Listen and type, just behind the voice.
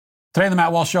Today on the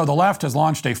Matt Walsh Show, the left has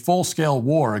launched a full-scale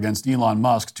war against Elon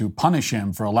Musk to punish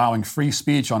him for allowing free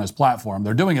speech on his platform.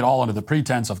 They're doing it all under the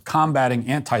pretense of combating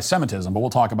anti-Semitism, but we'll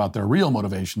talk about their real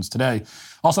motivations today.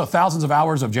 Also, thousands of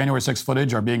hours of January 6th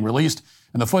footage are being released,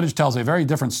 and the footage tells a very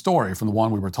different story from the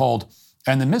one we were told.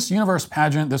 And the Miss Universe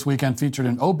pageant this weekend featured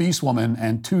an obese woman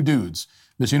and two dudes.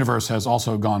 Miss Universe has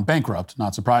also gone bankrupt,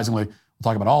 not surprisingly. We'll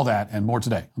talk about all that and more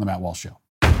today on the Matt Walsh Show.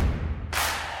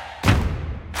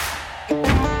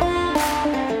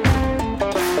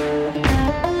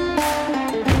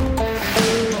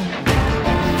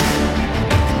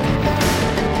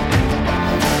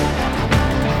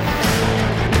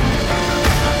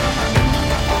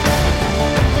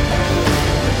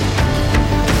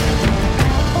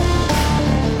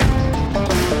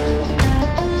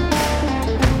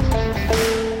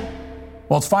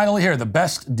 Well, it's finally here. The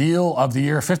best deal of the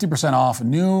year, 50% off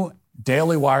new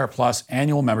Daily Wire Plus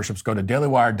annual memberships. Go to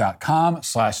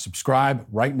dailywire.com/subscribe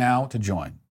right now to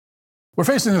join. We're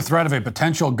facing the threat of a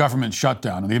potential government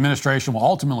shutdown, and the administration will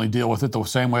ultimately deal with it the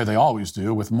same way they always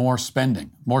do, with more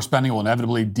spending. More spending will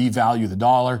inevitably devalue the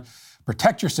dollar.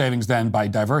 Protect your savings then by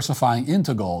diversifying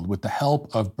into gold with the help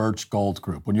of Birch Gold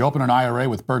Group. When you open an IRA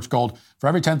with Birch Gold, for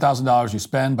every $10,000 you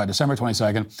spend by December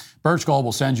 22nd, Birch Gold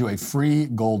will send you a free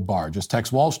gold bar. Just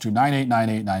text Walsh to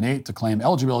 989898 to claim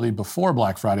eligibility before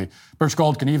Black Friday. Birch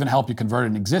Gold can even help you convert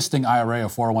an existing IRA or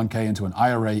 401k into an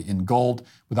IRA in gold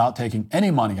without taking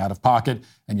any money out of pocket,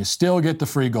 and you still get the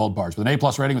free gold bars. With an A+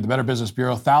 rating with the Better Business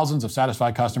Bureau, thousands of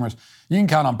satisfied customers, you can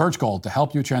count on Birch Gold to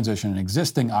help you transition an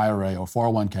existing IRA or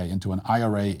 401k into an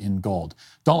IRA in gold.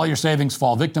 Don't let your savings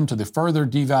fall victim to the further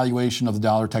devaluation of the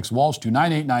dollar. Text Walsh to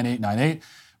 989898.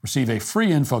 Receive a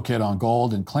free info kit on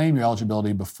gold and claim your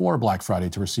eligibility before Black Friday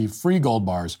to receive free gold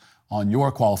bars on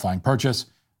your qualifying purchase.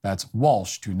 That's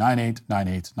Walsh to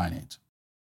 989898.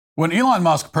 When Elon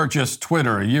Musk purchased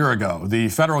Twitter a year ago, the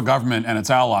federal government and its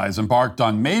allies embarked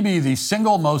on maybe the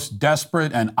single most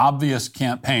desperate and obvious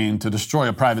campaign to destroy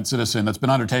a private citizen that's been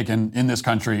undertaken in this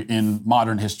country in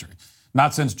modern history.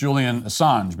 Not since Julian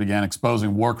Assange began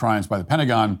exposing war crimes by the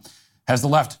Pentagon has the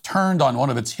left turned on one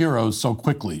of its heroes so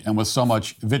quickly and with so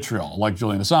much vitriol. Like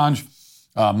Julian Assange,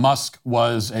 Musk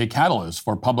was a catalyst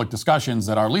for public discussions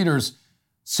that our leaders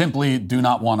simply do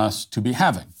not want us to be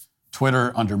having.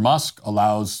 Twitter under Musk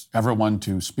allows everyone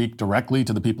to speak directly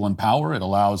to the people in power. It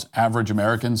allows average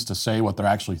Americans to say what they're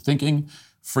actually thinking,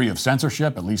 free of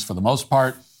censorship, at least for the most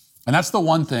part. And that's the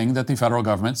one thing that the federal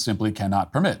government simply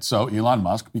cannot permit. So Elon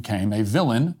Musk became a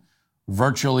villain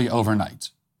virtually overnight.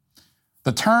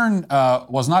 The turn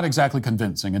was not exactly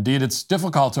convincing. Indeed, it's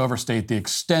difficult to overstate the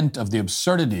extent of the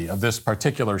absurdity of this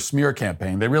particular smear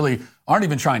campaign. They really aren't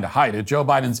even trying to hide it. Joe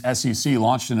Biden's SEC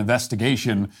launched an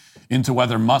investigation into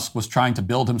whether Musk was trying to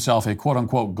build himself a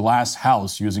quote-unquote glass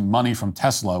house using money from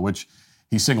Tesla, which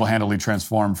he single-handedly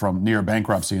transformed from near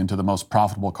bankruptcy into the most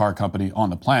profitable car company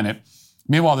on the planet.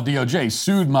 Meanwhile, the DOJ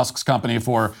sued Musk's company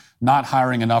for not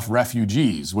hiring enough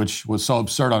refugees, which was so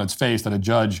absurd on its face that a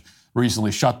judge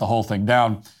recently shut the whole thing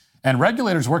down. And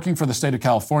regulators working for the state of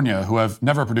California, who have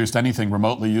never produced anything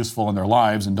remotely useful in their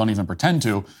lives and don't even pretend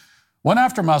to, went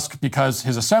after Musk because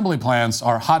his assembly plants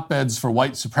are hotbeds for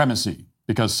white supremacy,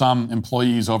 because some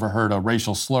employees overheard a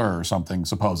racial slur or something,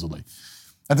 supposedly.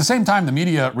 At the same time, the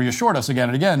media reassured us again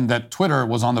and again that Twitter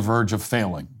was on the verge of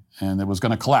failing and it was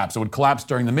going to collapse. It would collapse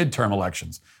during the midterm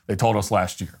elections, they told us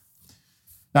last year.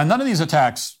 Now, none of these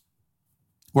attacks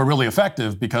were really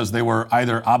effective because they were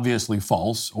either obviously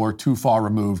false or too far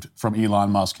removed from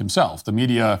Elon Musk himself. The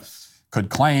media could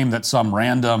claim that some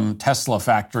random Tesla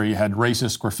factory had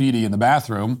racist graffiti in the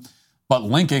bathroom, but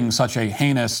linking such a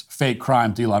heinous fake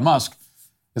crime to Elon Musk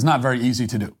is not very easy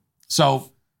to do.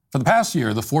 So for the past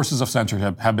year, the forces of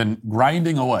censorship have been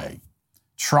grinding away,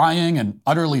 trying and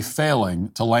utterly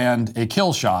failing to land a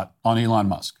kill shot on Elon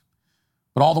Musk.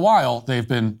 But all the while, they've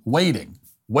been waiting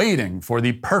for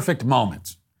the perfect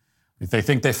moment. If they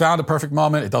think they found a perfect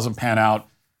moment, it doesn't pan out.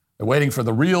 They're waiting for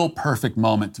the real perfect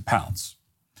moment to pounce.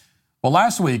 Well,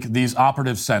 last week, these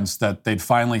operatives sensed that they'd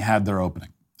finally had their opening.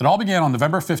 It all began on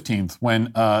November 15th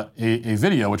when a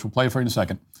video, which we'll play for you in a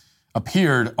second,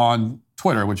 appeared on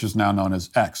Twitter, which is now known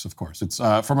as X, of course. It's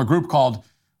from a group called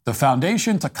the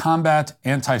Foundation to Combat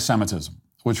Anti-Semitism,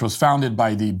 which was founded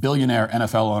by the billionaire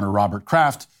NFL owner Robert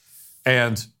Kraft.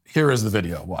 And here is the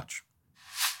video. Watch.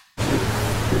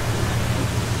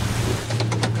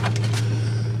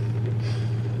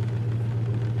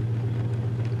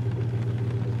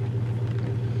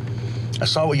 I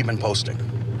saw what you've been posting.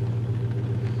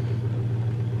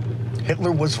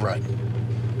 Hitler was right.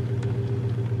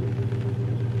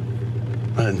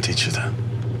 I didn't teach you that.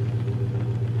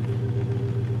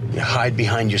 You You hide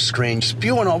behind your screen,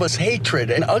 spewing all this hatred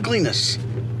and ugliness.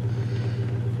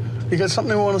 You got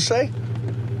something you want to say?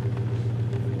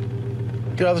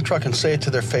 Get out of the truck and say it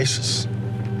to their faces.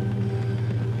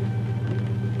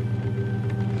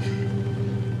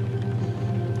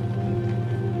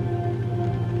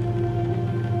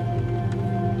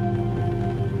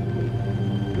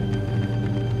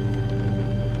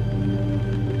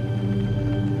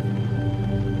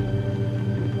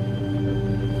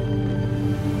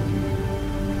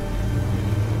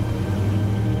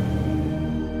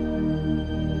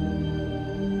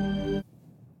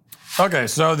 Okay,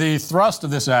 so the thrust of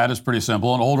this ad is pretty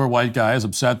simple. An older white guy is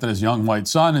upset that his young white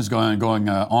son is going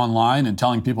online and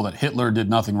telling people that Hitler did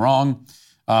nothing wrong.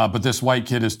 But this white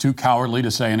kid is too cowardly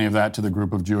to say any of that to the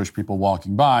group of Jewish people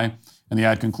walking by. And the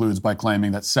ad concludes by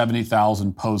claiming that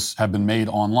 70,000 posts have been made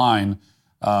online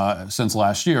since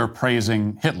last year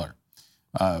praising Hitler,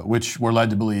 which we're led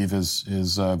to believe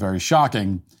is very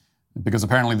shocking, because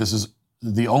apparently this is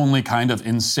the only kind of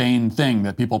insane thing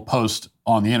that people post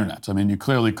on the internet. I mean, you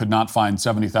clearly could not find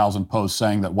 70,000 posts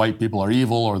saying that white people are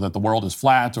evil, or that the world is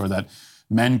flat, or that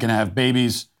men can have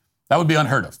babies. That would be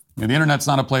unheard of. You know, the internet's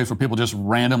not a place where people just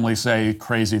randomly say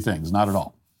crazy things, not at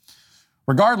all.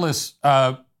 Regardless,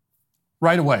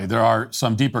 right away, there are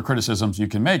some deeper criticisms you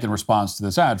can make in response to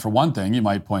this ad. For one thing, you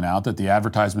might point out that the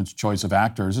advertisement's choice of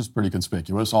actors is pretty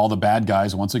conspicuous. All the bad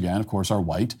guys, once again, of course, are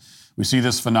white. We see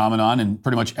this phenomenon in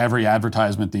pretty much every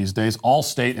advertisement these days.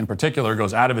 Allstate, in particular,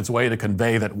 goes out of its way to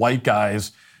convey that white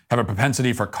guys have a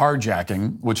propensity for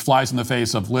carjacking, which flies in the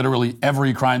face of literally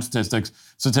every crime statistic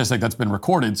that's been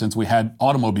recorded since we had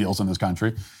automobiles in this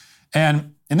country.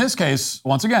 And in this case,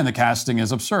 once again, the casting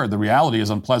is absurd. The reality, as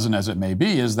unpleasant as it may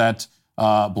be, is that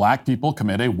black people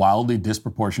commit a wildly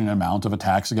disproportionate amount of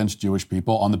attacks against Jewish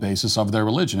people on the basis of their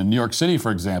religion. In New York City,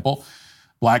 for example,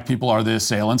 black people are the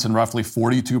assailants in roughly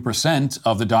 42%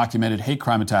 of the documented hate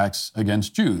crime attacks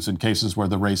against Jews in cases where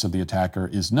the race of the attacker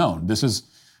is known. This is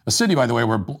a city, by the way,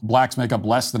 where blacks make up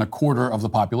less than a quarter of the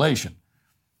population.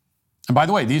 And by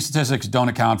the way, these statistics don't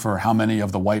account for how many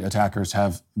of the white attackers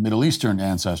have Middle Eastern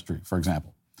ancestry, for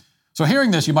example. So hearing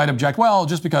this, you might object, well,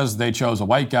 just because they chose a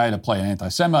white guy to play an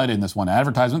anti-Semite in this one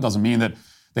advertisement doesn't mean that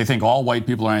they think all white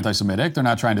people are anti-Semitic. They're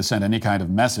not trying to send any kind of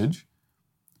message.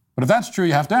 But if that's true,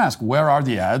 you have to ask, where are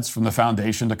the ads from the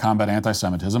Foundation to Combat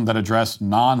Anti-Semitism that address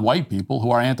non-white people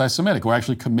who are anti-Semitic, who are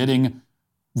actually committing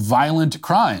violent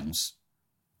crimes?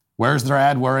 Where's their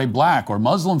ad where a black or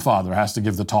Muslim father has to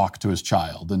give the talk to his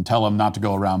child and tell him not to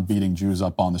go around beating Jews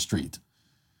up on the street?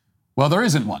 Well, there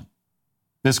isn't one.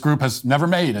 This group has never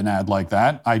made an ad like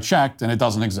that. I checked, and it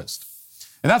doesn't exist.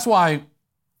 And that's why,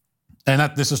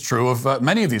 this is true of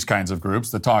many of these kinds of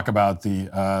groups that talk about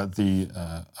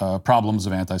the problems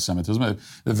of anti-Semitism.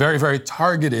 They're very, very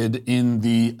targeted in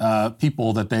the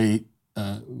people that they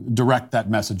direct that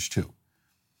message to.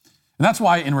 And that's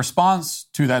why, in response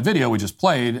to that video we just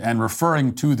played, and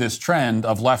referring to this trend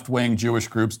of left-wing Jewish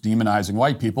groups demonizing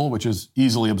white people, which is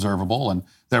easily observable and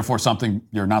therefore something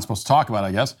you're not supposed to talk about,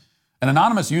 I guess, an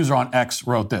anonymous user on X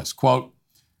wrote this, quoting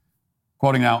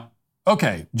now,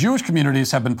 "Okay, Jewish communities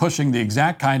have been pushing the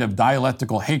exact kind of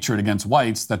dialectical hatred against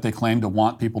whites that they claim to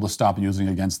want people to stop using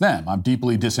against them. I'm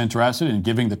deeply disinterested in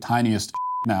giving the tiniest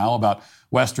now about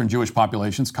Western Jewish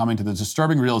populations coming to the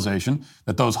disturbing realization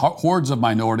that those hordes of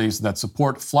minorities that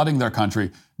support flooding their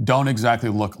country don't exactly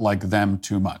look like them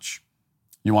too much.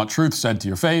 You want truth said to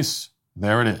your face?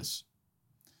 There it is."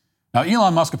 Now,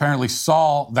 Elon Musk apparently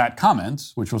saw that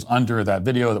comment, which was under that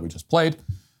video that we just played,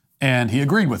 and he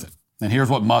agreed with it. And here's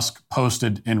what Musk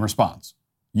posted in response.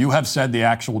 "You have said the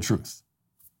actual truth."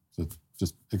 So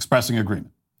just expressing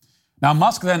agreement. Now,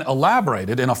 Musk then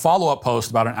elaborated in a follow-up post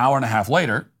about an hour and a half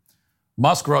later.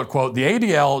 Musk wrote, quote, "The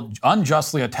ADL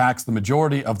unjustly attacks the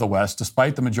majority of the West,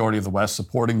 despite the majority of the West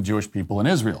supporting Jewish people in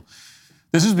Israel.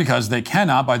 This is because they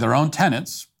cannot, by their own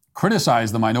tenets,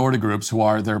 criticize the minority groups who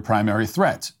are their primary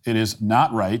threat. It is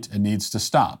not right and needs to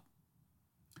stop."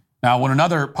 Now, when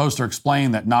another poster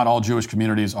explained that not all Jewish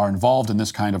communities are involved in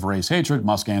this kind of race hatred,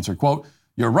 Musk answered, quote,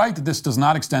 "You're right that this does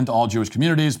not extend to all Jewish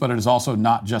communities, but it is also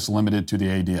not just limited to the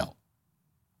ADL."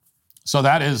 So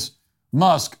that is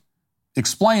Musk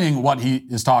explaining what he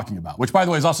is talking about, which, by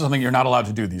the way, is also something you're not allowed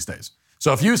to do these days.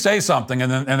 So if you say something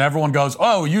and everyone goes,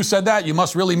 "Oh, you said that, you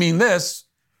must really mean this,"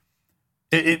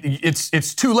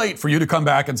 it's too late for you to come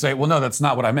back and say, "Well, no, that's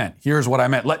not what I meant. Here's what I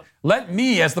meant." Let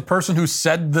me, as the person who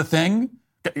said the thing,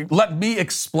 let me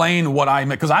explain what I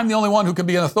meant, because I'm the only one who can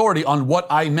be an authority on what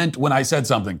I meant when I said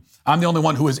something. I'm the only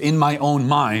one who is in my own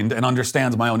mind and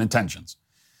understands my own intentions.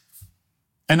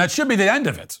 And that should be the end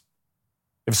of it.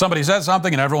 If somebody says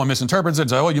something and everyone misinterprets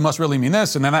it, oh, you must really mean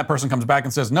this, and then that person comes back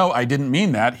and says, no, I didn't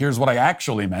mean that. Here's what I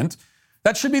actually meant.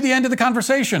 That should be the end of the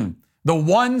conversation. The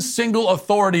one single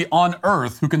authority on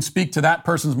earth who can speak to that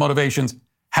person's motivations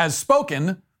has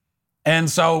spoken, and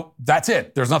so that's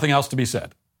it. There's nothing else to be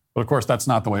said. But of course, that's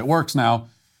not the way it works now.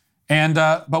 And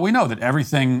but we know that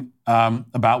everything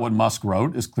about what Musk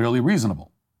wrote is clearly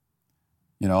reasonable.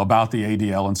 You know, about the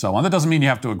ADL and so on. That doesn't mean you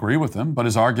have to agree with him, but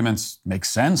his arguments make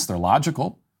sense. They're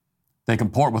logical. They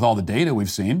comport with all the data we've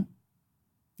seen.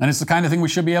 And it's the kind of thing we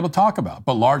should be able to talk about.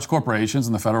 But large corporations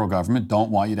and the federal government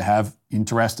don't want you to have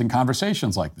interesting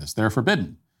conversations like this. They're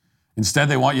forbidden. Instead,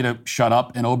 they want you to shut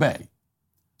up and obey.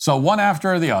 So one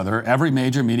after the other, every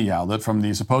major media outlet, from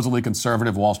the supposedly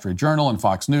conservative Wall Street Journal and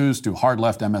Fox News to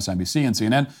hard-left MSNBC and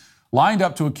CNN, lined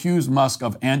up to accuse Musk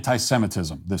of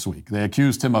anti-Semitism this week. They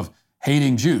accused him of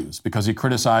hating Jews because he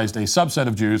criticized a subset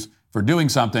of Jews for doing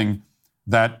something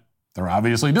that they're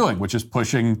obviously doing, which is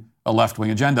pushing a left-wing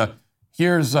agenda.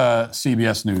 Here's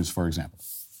CBS News, for example.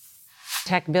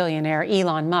 Tech billionaire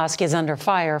Elon Musk is under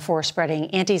fire for spreading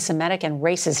anti-Semitic and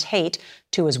racist hate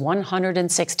to his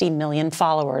 160 million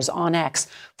followers on X,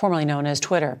 formerly known as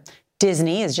Twitter.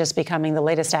 Disney is just becoming the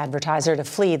latest advertiser to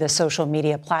flee the social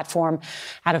media platform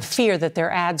out of fear that their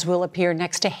ads will appear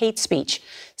next to hate speech.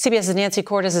 CBS's Nancy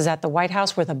Cordes is at the White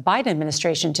House, where the Biden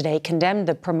administration today condemned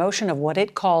the promotion of what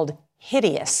it called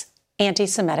hideous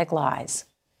anti-Semitic lies.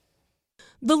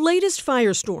 The latest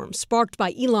firestorm, sparked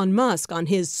by Elon Musk on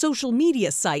his social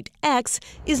media site X,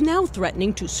 is now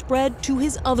threatening to spread to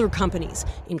his other companies,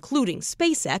 including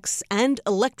SpaceX and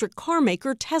electric car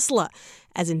maker Tesla,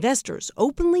 as investors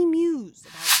openly muse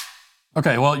about...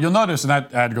 Okay, well, you'll notice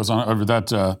that ad goes on, or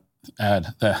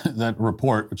that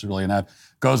report, which is really an ad,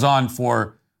 goes on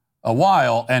for a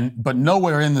while, but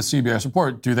nowhere in the CBS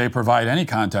report do they provide any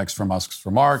context for Musk's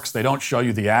remarks. They don't show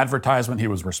you the advertisement he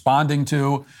was responding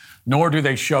to, nor do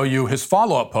they show you his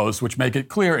follow-up posts, which make it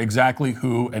clear exactly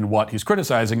who and what he's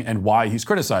criticizing and why he's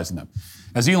criticizing them.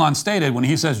 As Elon stated, when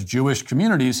he says Jewish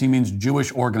communities, he means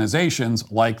Jewish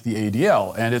organizations like the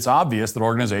ADL. And it's obvious that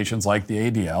organizations like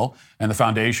the ADL and the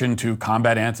Foundation to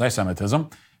Combat Anti-Semitism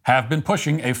have been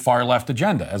pushing a far-left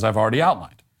agenda, as I've already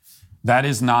outlined. That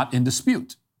is not in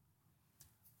dispute.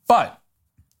 But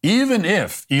even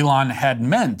if Elon had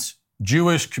meant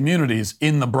Jewish communities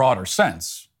in the broader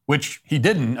sense, which he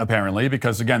didn't, apparently,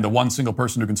 because, again, the one single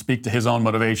person who can speak to his own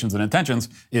motivations and intentions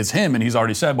is him, and he's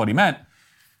already said what he meant.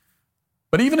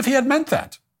 But even if he had meant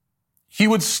that, he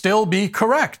would still be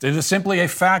correct. It is simply a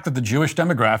fact that the Jewish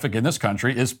demographic in this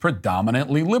country is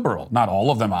predominantly liberal. Not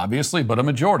all of them, obviously, but a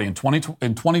majority. In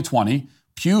 2020,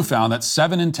 Pew found that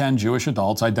 7 in 10 Jewish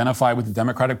adults identify with the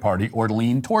Democratic Party or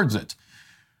lean towards it.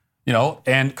 You know,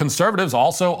 and conservatives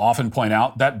also often point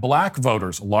out that black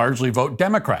voters largely vote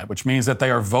Democrat, which means that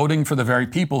they are voting for the very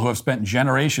people who have spent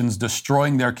generations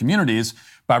destroying their communities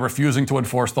by refusing to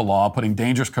enforce the law, putting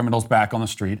dangerous criminals back on the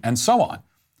street, and so on.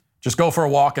 Just go for a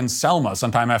walk in Selma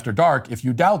sometime after dark if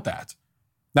you doubt that.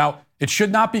 Now, it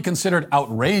should not be considered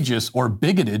outrageous or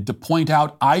bigoted to point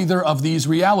out either of these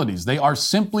realities. They are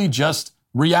simply just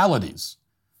realities.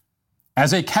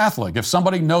 As a Catholic, if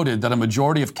somebody noted that a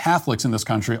majority of Catholics in this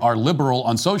country are liberal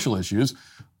on social issues,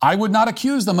 I would not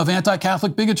accuse them of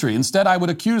anti-Catholic bigotry. Instead, I would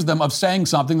accuse them of saying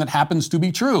something that happens to be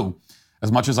true.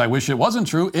 As much as I wish it wasn't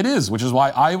true, it is, which is why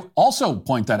I also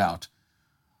point that out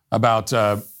about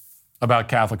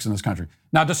Catholics in this country.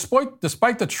 Now, despite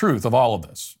the truth of all of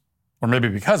this, or maybe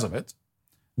because of it,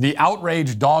 the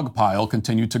outrage dog pile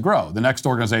continued to grow. The next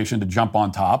organization to jump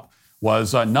on top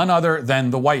was none other than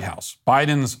the White House.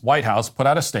 Biden's White House put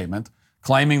out a statement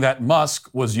claiming that Musk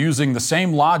was using the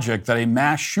same logic that a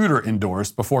mass shooter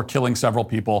endorsed before killing several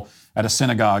people at a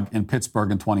synagogue in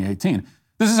Pittsburgh in 2018.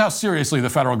 This is how seriously the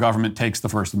federal government takes the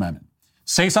First Amendment.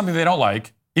 Say something they don't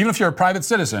like, even if you're a private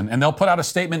citizen, and they'll put out a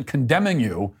statement condemning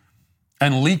you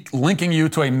and linking you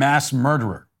to a mass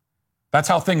murderer. That's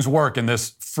how things work in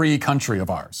this free country of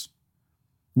ours.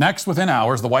 Next, within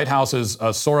hours, the White House's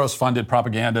Soros-funded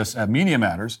propagandist at Media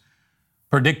Matters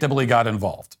predictably got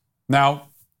involved. Now,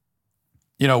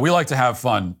 you know, we like to have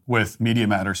fun with Media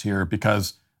Matters here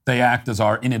because they act as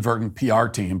our inadvertent PR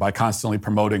team by constantly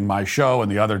promoting my show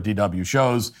and the other DW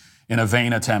shows in a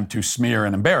vain attempt to smear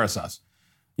and embarrass us.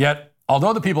 Yet,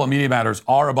 although the people at Media Matters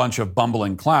are a bunch of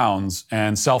bumbling clowns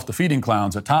and self-defeating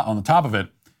clowns on the top of it,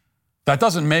 that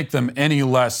doesn't make them any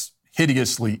less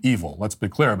hideously evil. Let's be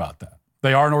clear about that.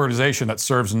 They are an organization that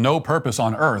serves no purpose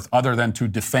on earth other than to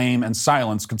defame and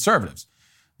silence conservatives.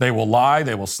 They will lie,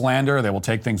 they will slander, they will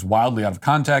take things wildly out of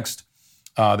context.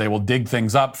 They will dig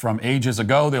things up from ages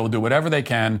ago. They will do whatever they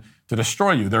can to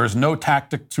destroy you. There is no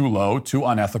tactic too low, too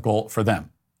unethical for them.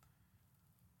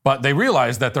 But they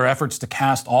realize that their efforts to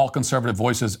cast all conservative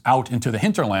voices out into the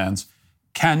hinterlands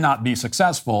cannot be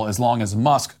successful as long as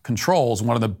Musk controls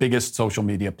one of the biggest social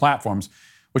media platforms,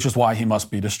 which is why he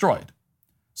must be destroyed.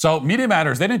 So Media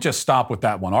Matters, they didn't just stop with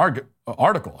that one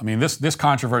article. I mean, this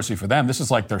controversy for them, this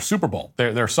is like their Super Bowl.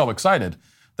 They're so excited.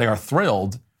 They are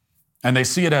thrilled, and they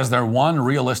see it as their one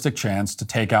realistic chance to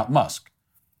take out Musk.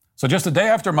 So just a day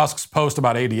after Musk's post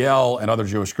about ADL and other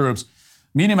Jewish groups,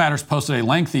 Media Matters posted a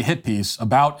lengthy hit piece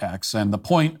about X, and the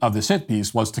point of this hit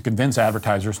piece was to convince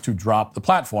advertisers to drop the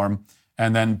platform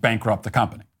and then bankrupt the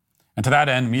company. And to that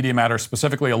end, Media Matters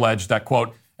specifically alleged that,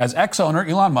 quote, as X owner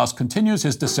Elon Musk continues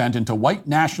his descent into white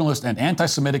nationalist and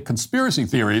anti-Semitic conspiracy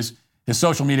theories, his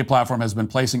social media platform has been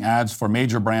placing ads for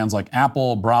major brands like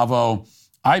Apple, Bravo,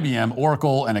 IBM,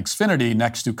 Oracle, and Xfinity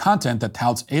next to content that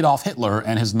touts Adolf Hitler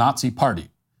and his Nazi party.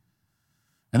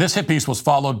 And this hit piece was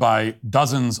followed by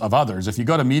dozens of others. If you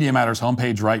go to Media Matters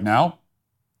homepage right now,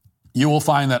 you will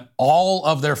find that all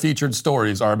of their featured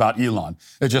stories are about Elon.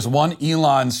 It's just one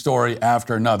Elon story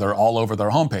after another all over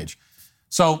their homepage.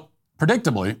 So,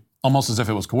 predictably, almost as if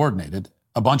it was coordinated,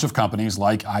 a bunch of companies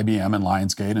like IBM and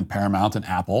Lionsgate and Paramount and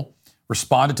Apple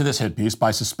responded to this hit piece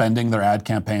by suspending their ad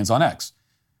campaigns on X.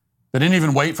 They didn't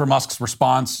even wait for Musk's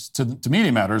response to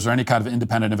Media Matters or any kind of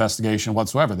independent investigation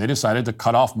whatsoever. They decided to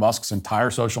cut off Musk's entire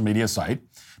social media site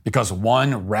because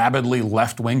one rabidly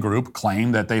left-wing group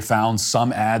claimed that they found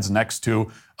some ads next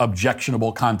to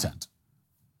objectionable content.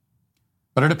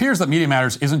 But it appears that Media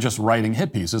Matters isn't just writing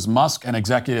hit pieces. Musk and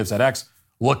executives at X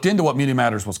looked into what Media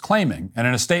Matters was claiming, and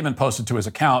in a statement posted to his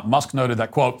account, Musk noted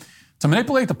that, quote, to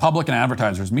manipulate the public and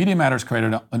advertisers, Media Matters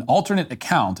created an alternate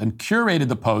account and curated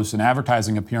the posts and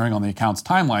advertising appearing on the account's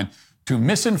timeline to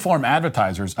misinform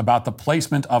advertisers about the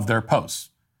placement of their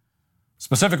posts.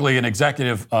 Specifically, an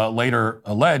executive later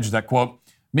alleged that, quote,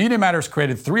 Media Matters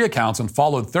created 3 accounts and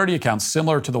followed 30 accounts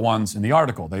similar to the ones in the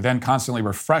article. They then constantly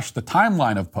refreshed the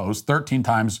timeline of posts, 13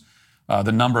 times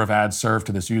the number of ads served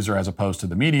to this user as opposed to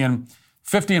the median.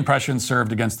 50 impressions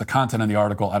served against the content in the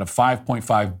article out of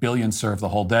 5.5 billion served the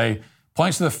whole day.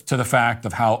 Points to the fact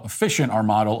of how efficient our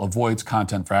model avoids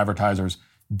content for advertisers.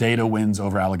 Data wins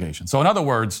over allegations. So in other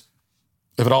words,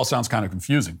 if it all sounds kind of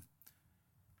confusing,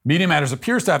 Media Matters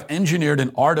appears to have engineered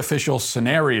an artificial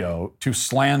scenario to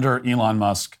slander Elon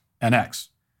Musk and X.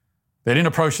 They didn't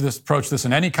approach this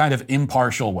in any kind of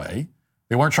impartial way.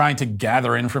 They weren't trying to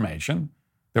gather information.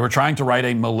 They were trying to write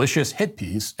a malicious hit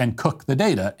piece and cook the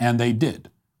data, and they did.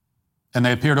 And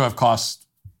they appear to have cost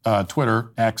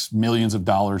Twitter, X, millions of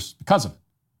dollars because of it.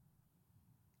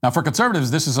 Now, for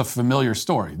conservatives, this is a familiar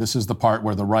story. This is the part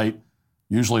where the right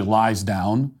usually lies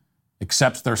down,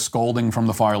 accepts their scolding from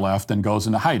the far left, and goes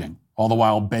into hiding, all the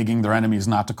while begging their enemies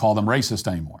not to call them racist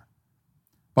anymore.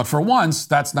 But for once,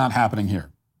 that's not happening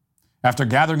here. After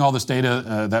gathering all this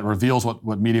data that reveals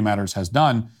what Media Matters has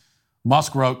done,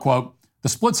 Musk wrote, quote, the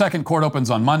split-second court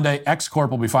opens on Monday. X Corp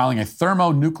will be filing a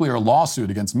thermonuclear lawsuit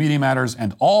against Media Matters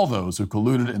and all those who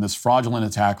colluded in this fraudulent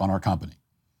attack on our company.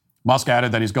 Musk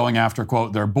added that he's going after,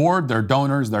 quote, their board, their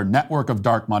donors, their network of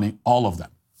dark money, all of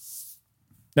them.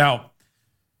 Now,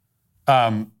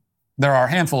 there are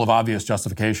a handful of obvious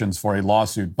justifications for a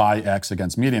lawsuit by X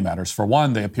against Media Matters. For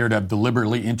one, they appear to have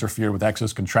deliberately interfered with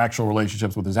X's contractual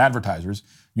relationships with his advertisers,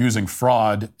 using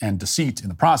fraud and deceit in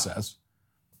the process.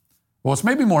 But what's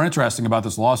maybe more interesting about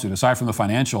this lawsuit, aside from the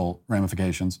financial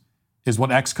ramifications, is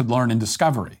what X could learn in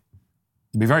discovery.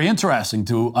 It'd be very interesting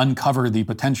to uncover the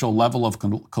potential level of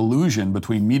collusion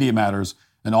between Media Matters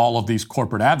and all of these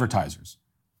corporate advertisers.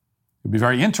 It'd be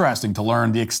very interesting to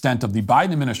learn the extent of the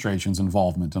Biden administration's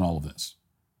involvement in all of this.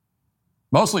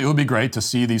 Mostly, it would be great to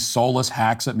see these soulless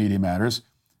hacks at Media Matters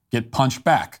get punched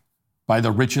back by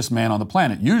the richest man on the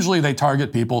planet. Usually, they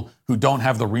target people who don't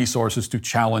have the resources to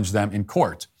challenge them in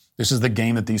court. This is the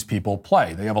game that these people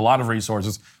play. They have a lot of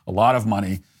resources, a lot of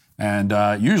money, and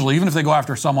usually, even if they go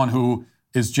after someone who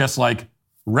is just like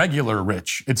regular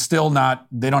rich, it's still not,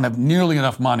 they don't have nearly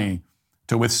enough money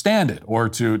to withstand it or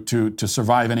to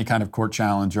survive any kind of court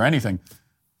challenge or anything.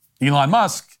 Elon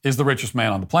Musk is the richest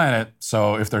man on the planet,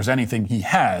 so if there's anything he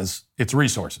has, it's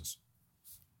resources.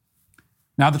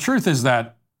 Now, the truth is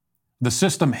that the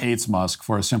system hates Musk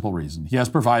for a simple reason. He has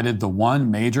provided the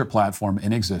one major platform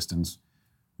in existence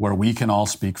where we can all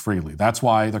speak freely. That's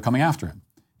why they're coming after him.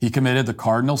 He committed the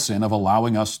cardinal sin of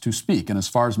allowing us to speak, and as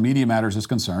far as Media Matters is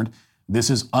concerned, this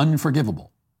is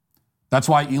unforgivable. That's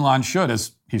why Elon should,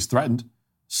 as he's threatened,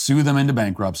 sue them into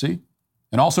bankruptcy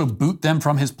and also boot them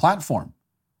from his platform.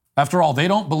 After all, they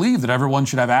don't believe that everyone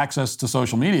should have access to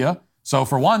social media, so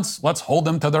for once, let's hold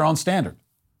them to their own standard.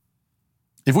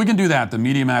 If we can do that, the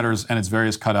Media Matters and its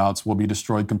various cutouts will be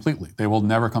destroyed completely. They will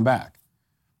never come back.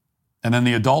 And then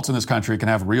the adults in this country can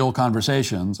have real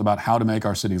conversations about how to make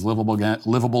our cities livable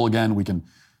again. We can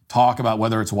talk about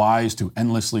whether it's wise to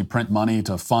endlessly print money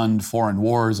to fund foreign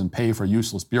wars and pay for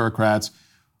useless bureaucrats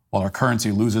while our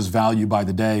currency loses value by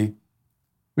the day.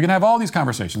 We can have all these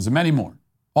conversations and many more.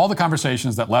 All the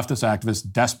conversations that leftist activists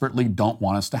desperately don't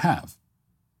want us to have.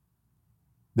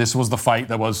 This was the fight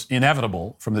that was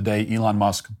inevitable from the day Elon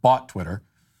Musk bought Twitter.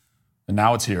 And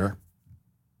now it's here,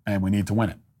 and we need to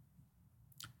win it.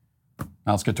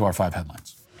 Now let's get to our 5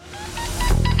 headlines.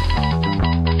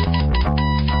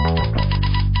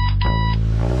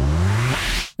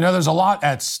 You know, there's a lot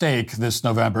at stake this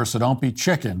November, so don't be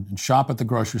chicken and shop at the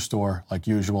grocery store like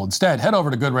usual. Instead, head over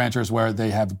to Good Ranchers where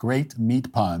they have great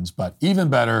meat puns, but even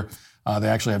better, they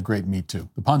actually have great meat too.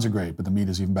 The puns are great, but the meat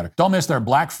is even better. Don't miss their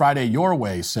Black Friday Your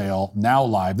Way sale, now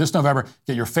live. This November,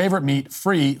 get your favorite meat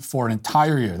free for an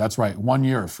entire year. That's right, 1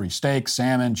 year of free steak,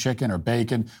 salmon, chicken, or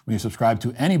bacon when you subscribe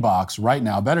to any box right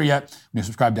now. Better yet, when you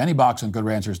subscribe to any box on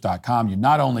GoodRanchers.com, you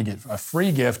not only get a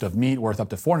free gift of meat worth up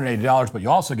to $480, but you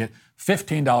also get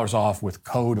 $15 off with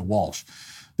code Walsh.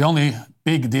 The only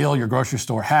big deal your grocery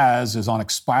store has is on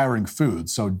expiring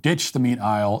foods. So ditch the meat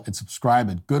aisle and subscribe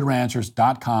at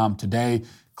GoodRanchers.com today.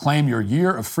 Claim your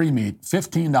year of free meat,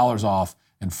 $15 off,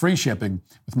 and free shipping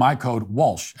with my code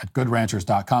Walsh at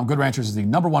GoodRanchers.com. Good Ranchers is the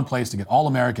 #1 place to get all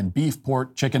American beef,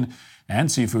 pork, chicken,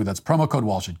 and seafood. That's promo code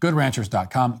Walsh at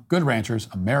GoodRanchers.com. Good Ranchers,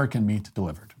 American meat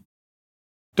delivered.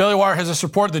 Daily Wire has this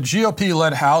report. The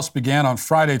GOP-led House began on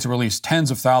Friday to release tens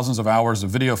of thousands of hours of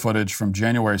video footage from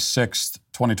January 6th,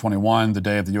 2021, the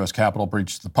day of the U.S. Capitol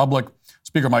breach to the public.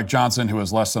 Speaker Mike Johnson, who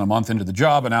is less than a month into the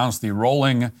job, announced the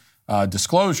rolling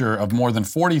disclosure of more than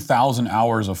 40,000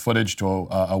 hours of footage to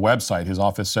a website. His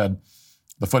office said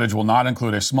the footage will not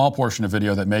include a small portion of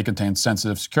video that may contain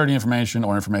sensitive security information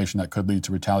or information that could lead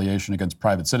to retaliation against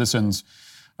private citizens.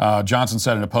 Johnson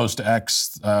said in a post to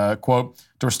X, quote,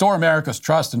 "To restore America's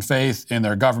trust and faith in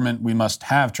their government, we must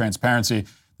have transparency.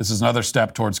 This is another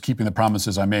step towards keeping the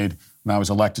promises I made when I was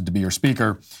elected to be your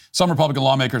speaker." Some Republican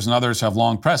lawmakers and others have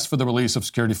long pressed for the release of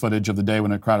security footage of the day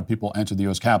when a crowd of people entered the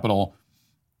U.S. Capitol.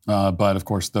 But, of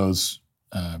course, those,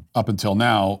 up until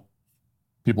now,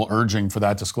 people urging for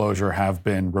that disclosure have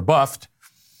been rebuffed.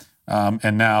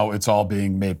 And now it's all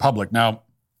being made public. Now,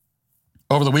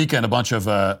 over the weekend, a bunch of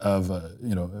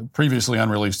previously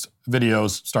unreleased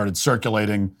videos started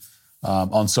circulating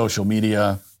on social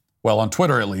media. Well, on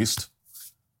Twitter at least.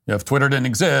 If Twitter didn't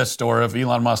exist or if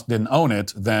Elon Musk didn't own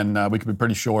it, then we could be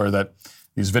pretty sure that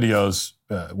these videos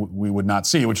we would not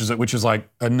see, which is like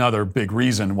another big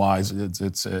reason why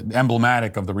it's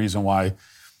emblematic of the reason why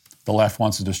the left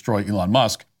wants to destroy Elon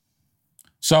Musk.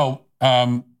 So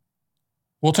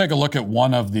we'll take a look at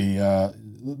one of the.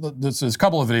 There's a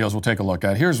couple of videos we'll take a look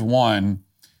at. Here's one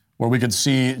where we could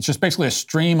see it's just basically a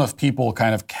stream of people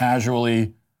kind of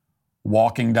casually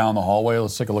walking down the hallway.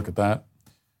 Let's take a look at that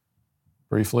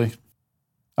briefly.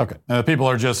 Okay, and the people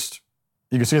are just,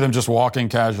 you can see them just walking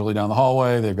casually down the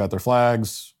hallway. They've got their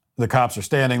flags. The cops are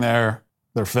standing there.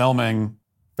 They're filming.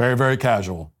 Very, very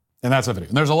casual. And that's a video.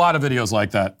 And there's a lot of videos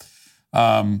like that.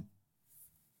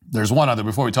 There's one other,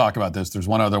 before we talk about this, there's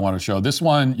one other I want to show. This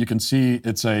one, you can see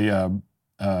it's a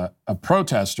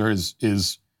protester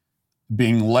is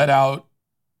being let out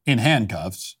in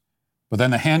handcuffs, but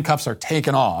then the handcuffs are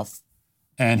taken off,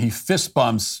 and he fist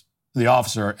bumps the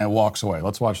officer and walks away.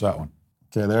 Let's watch that one.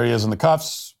 Okay, there he is in the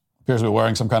cuffs. Appears to be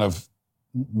wearing some kind of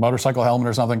motorcycle helmet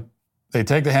or something. They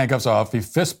take the handcuffs off. He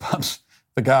fist bumps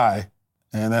the guy,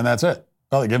 and then that's it.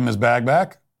 Well, they give him his bag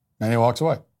back, and he walks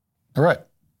away. All right.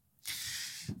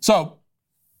 So,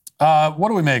 what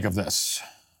do we make of this?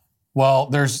 Well,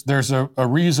 there's a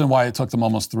reason why it took them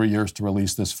almost 3 years to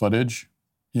release this footage.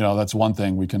 You know, that's one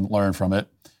thing we can learn from it.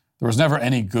 There was never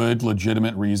any good,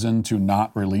 legitimate reason to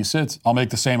not release it. I'll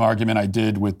make the same argument I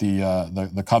did with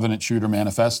the Covenant Shooter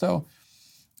Manifesto.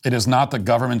 It is not the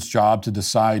government's job to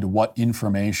decide what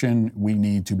information we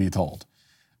need to be told.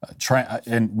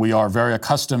 And we are very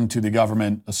accustomed to the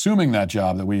government assuming that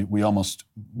job, that we almost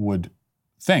would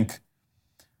think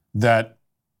that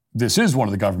this is one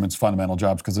of the government's fundamental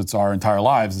jobs because it's our entire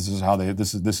lives. This is how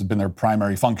this has been their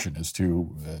primary function, is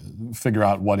to figure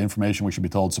out what information we should be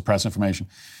told, suppress information.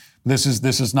 This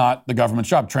is not the government's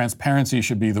job. Transparency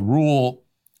should be the rule,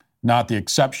 not the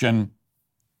exception.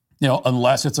 You know,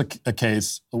 unless it's a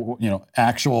case,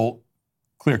 actual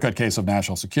clear-cut case of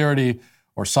national security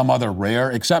or some other rare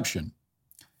exception,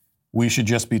 we should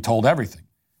just be told everything.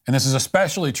 And this is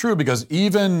especially true because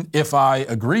even if I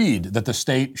agreed that the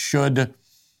state should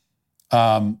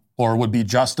or would be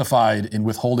justified in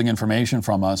withholding information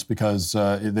from us because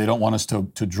they don't want us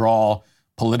to draw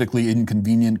politically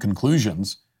inconvenient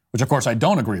conclusions which of course I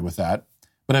don't agree with that.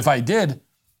 But if I did,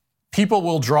 people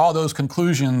will draw those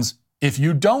conclusions if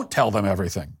you don't tell them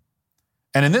everything.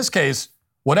 And in this case,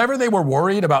 whatever they were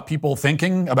worried about people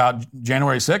thinking about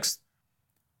January 6th,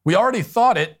 we already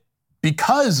thought it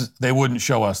because they wouldn't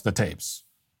show us the tapes.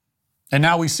 And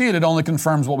now we see it, it only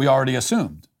confirms what we already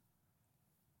assumed.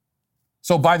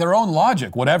 So by their own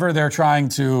logic, whatever they're trying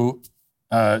to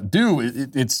do,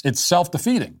 it's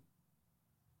self-defeating.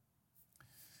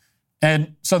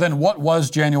 And so then what was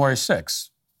January 6th?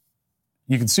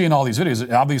 You can see in all these videos,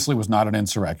 it obviously was not an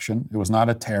insurrection. It was not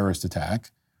a terrorist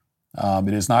attack.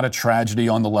 It is not a tragedy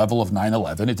on the level of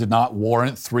 9/11. It did not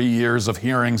warrant 3 years of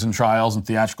hearings and trials and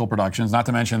theatrical productions, not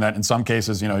to mention that in some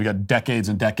cases, you got decades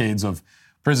and decades of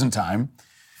prison time.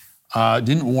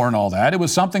 Didn't warrant all that. It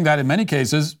was something that in many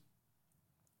cases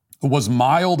was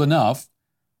mild enough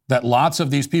that lots of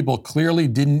these people clearly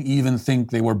didn't even think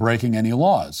they were breaking any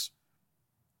laws.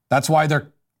 That's why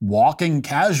they're walking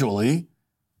casually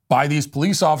by these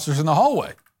police officers in the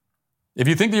hallway. If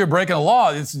you think that you're breaking a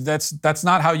law, that's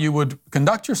not how you would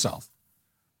conduct yourself.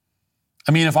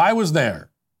 I mean, if I was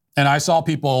there and I saw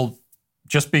people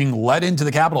just being led into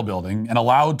the Capitol building and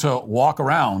allowed to walk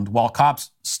around while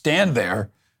cops stand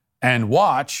there and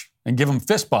watch and give them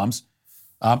fist bumps,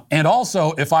 and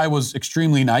also if I was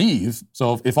extremely naive,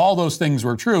 so if all those things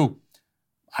were true,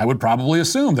 I would probably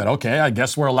assume that, okay, I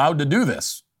guess we're allowed to do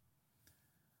this.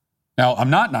 Now, I'm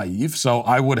not naive, so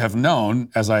I would have known,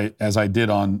 as I did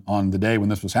on the day when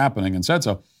this was happening and said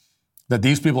so, that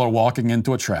these people are walking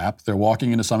into a trap. They're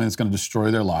walking into something that's going to destroy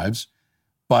their lives.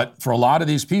 But for a lot of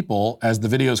these people, as the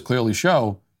videos clearly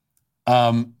show,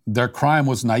 their crime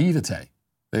was naivete.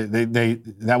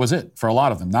 That was it for a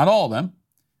lot of them. Not all of them,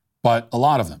 but a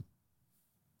lot of them.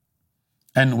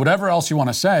 And whatever else you want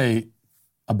to say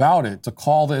about it, to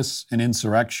call this an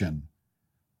insurrection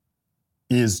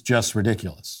is just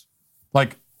ridiculous.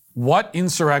 Like, what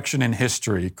insurrection in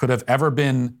history could have ever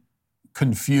been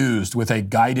confused with a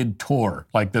guided tour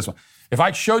like this one? If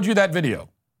I showed you that video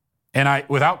and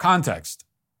without context,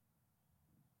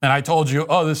 and I told you,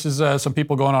 oh, this is some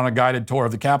people going on a guided tour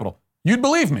of the Capitol, you'd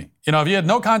believe me. If you had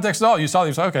no context at all, you saw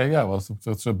these, okay, yeah, well,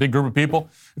 it's a big group of people.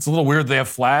 It's a little weird they have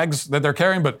flags that they're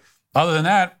carrying, but other than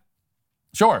that,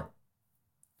 sure.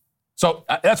 So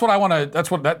that's what I want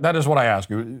to, that is what I ask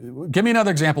you. Give me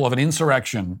another example of an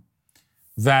insurrection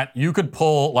that you could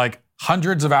pull like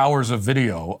hundreds of hours of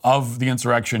video of the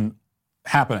insurrection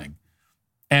happening.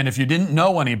 And if you didn't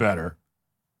know any better,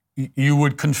 you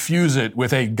would confuse it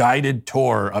with a guided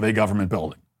tour of a government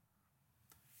building.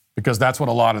 Because that's what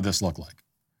a lot of this looked like.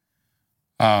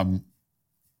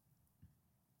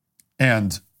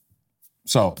 And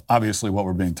so obviously what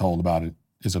we're being told about it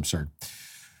is absurd.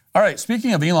 All right,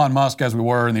 speaking of Elon Musk, as we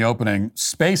were in the opening,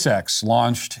 SpaceX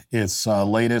launched its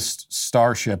latest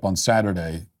Starship on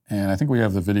Saturday. And I think we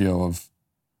have the video of,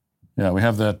 we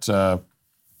have that.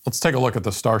 Let's take a look at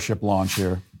the Starship launch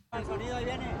here.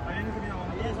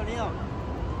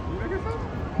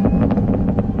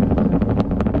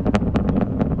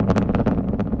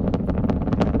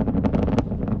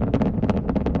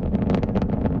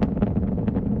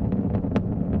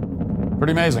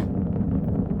 Pretty amazing.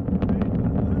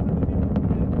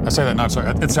 I say that not sorry.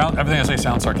 Everything I say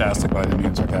sounds sarcastic, but I didn't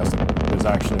mean sarcastic. It was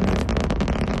actually amazing.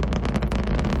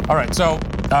 All right, so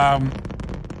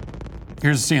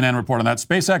here's a CNN report on that.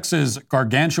 SpaceX's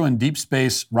gargantuan deep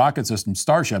space rocket system,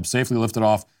 Starship, safely lifted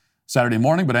off Saturday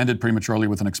morning, but ended prematurely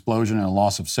with an explosion and a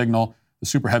loss of signal. The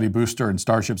Super Heavy booster and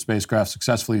Starship spacecraft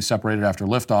successfully separated after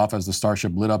liftoff as the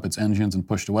Starship lit up its engines and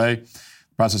pushed away.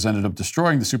 The process ended up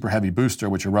destroying the Super Heavy booster,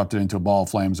 which erupted into a ball of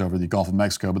flames over the Gulf of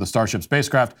Mexico. But the Starship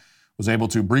spacecraft was able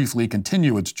to briefly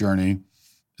continue its journey.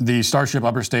 The Starship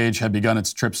upper stage had begun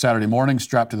its trip Saturday morning,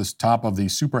 strapped to the top of the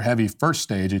Super Heavy first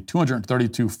stage, a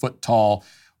 232-foot-tall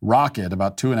rocket.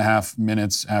 About 2.5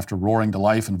 minutes after roaring to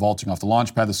life and vaulting off the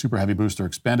launch pad, the Super Heavy booster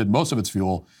expended most of its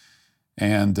fuel,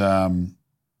 and the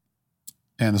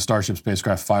Starship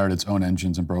spacecraft fired its own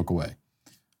engines and broke away.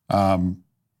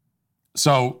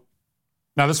 So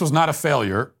now this was not a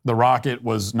failure. The rocket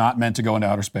was not meant to go into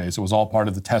outer space. It was all part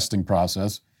of the testing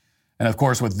process. And of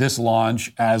course, with this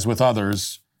launch, as with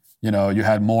others, you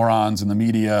had morons in the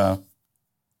media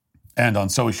and on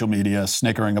social media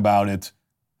snickering about it.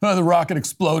 Oh, the rocket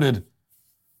exploded.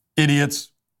 Idiots.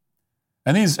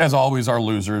 And these, as always, are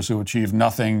losers who achieve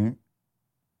nothing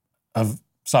of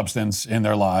substance in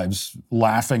their lives,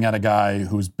 laughing at a guy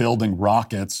who's building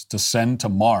rockets to send to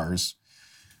Mars.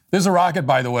 This is a rocket,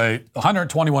 by the way,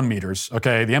 121 meters,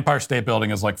 okay? The Empire State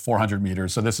Building is like 400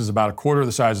 meters, so this is about a quarter of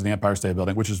the size of the Empire State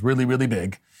Building, which is really, really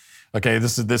big. Okay,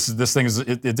 this thing is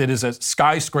it is a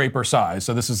skyscraper size.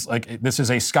 So this is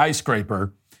a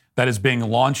skyscraper that is being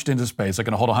launched into space. It's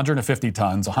going to hold 150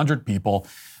 tons, 100 people.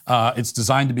 It's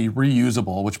designed to be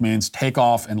reusable, which means take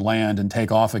off and land and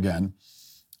take off again.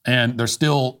 And they're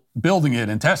still building it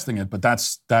and testing it, but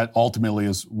that ultimately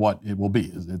is what it will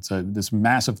be. It's this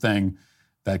massive thing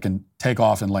that can take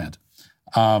off and land,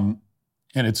 and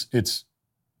it's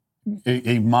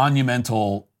a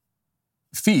monumental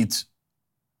feat.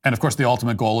 And of course, the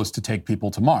ultimate goal is to take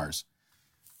people to Mars.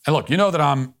 And look, you know that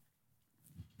I'm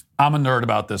a nerd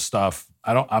about this stuff.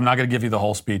 I'm not going to give you the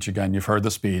whole speech again. You've heard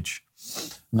the speech.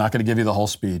 I'm not going to give you the whole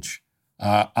speech.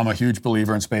 I'm a huge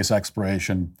believer in space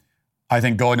exploration. I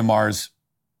think going to Mars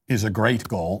is a great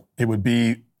goal. It would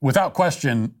be, without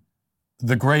question,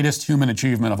 the greatest human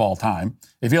achievement of all time.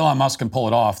 If Elon Musk can pull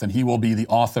it off, then he will be the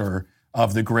author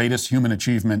of the greatest human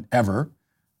achievement ever.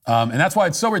 And that's why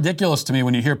it's so ridiculous to me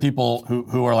when you hear people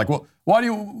who are like, well, why do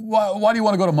you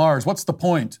want to go to Mars? What's the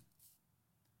point?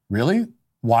 Really?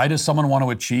 Why does someone want to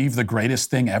achieve the greatest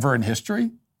thing ever in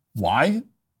history? Why?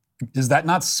 Is that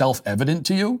not self-evident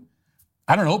to you?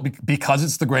 I don't know, because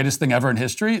it's the greatest thing ever in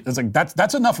history? It's like,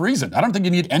 that's enough reason. I don't think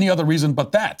you need any other reason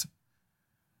but that.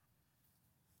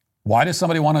 Why does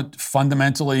somebody want to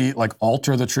fundamentally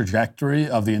alter the trajectory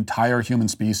of the entire human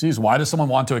species? Why does someone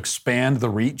want to expand the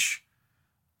reach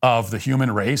of the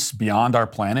human race beyond our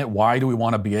planet? Why do we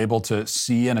want to be able to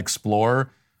see and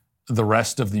explore the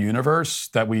rest of the universe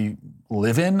that we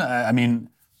live in? I mean,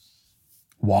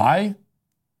 why?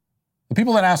 The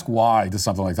people that ask why to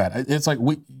something like that, it's like,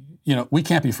 we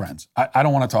can't be friends. I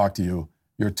don't want to talk to you.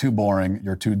 You're too boring.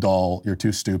 You're too dull. You're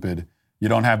too stupid. You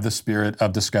don't have the spirit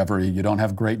of discovery. You don't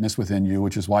have greatness within you,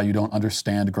 which is why you don't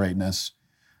understand greatness.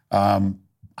 I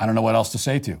don't know what else to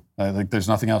say to you. There's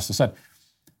nothing else to say.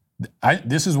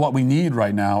 This is what we need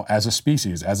right now as a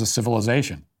species, as a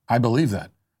civilization. I believe that.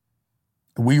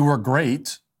 We were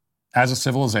great as a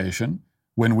civilization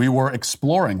when we were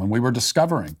exploring, when we were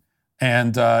discovering.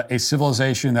 And a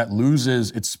civilization that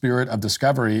loses its spirit of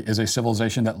discovery is a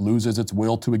civilization that loses its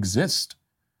will to exist.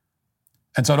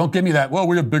 And so don't give me that, well,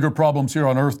 we have bigger problems here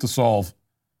on Earth to solve.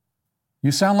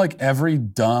 You sound like every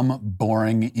dumb,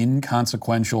 boring,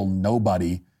 inconsequential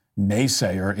nobody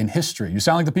naysayer in history. You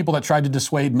sound like the people that tried to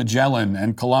dissuade Magellan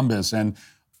and Columbus and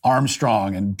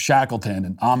Armstrong and Shackleton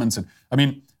and Amundsen. I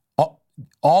mean,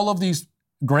 all of these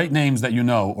great names that you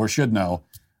know or should know,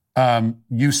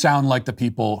 you sound like the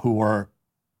people who were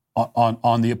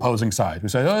on the opposing side, who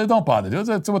say, oh, don't bother.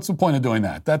 What's the point of doing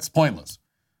that? That's pointless.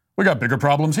 We got bigger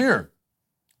problems here.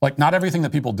 Not everything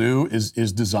that people do is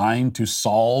designed to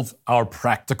solve our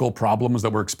practical problems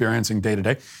that we're experiencing day to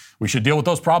day. We should deal with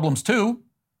those problems too,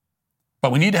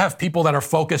 but we need to have people that are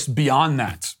focused beyond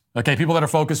that. Okay, people that are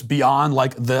focused beyond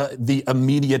the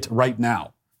immediate right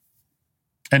now.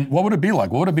 And what would it be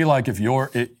like? What would it be like if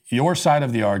your side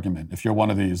of the argument, if you're one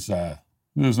of these,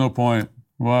 there's no point.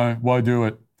 Why do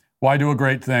it? Why do a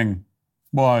great thing?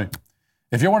 Why?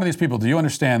 If you're one of these people, do you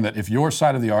understand that if your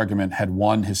side of the argument had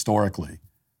won historically,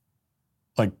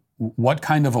 what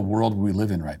kind of a world would we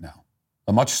live in right now?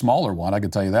 A much smaller one, I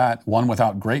could tell you that. One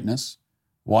without greatness,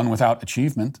 one without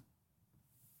achievement.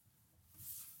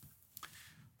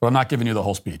 But I'm not giving you the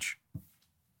whole speech.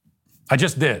 I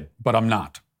just did, but I'm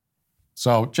not.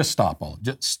 So just stop all.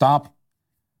 Just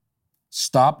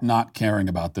stop not caring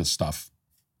about this stuff.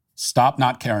 Stop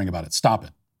not caring about it. Stop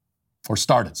it. Or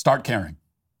start it. Start caring.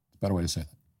 It's a better way to say that.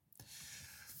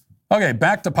 Okay,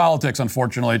 back to politics,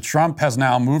 unfortunately. Trump has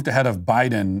now moved ahead of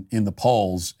Biden in the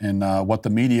polls in what the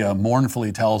media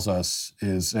mournfully tells us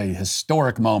is a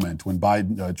historic moment when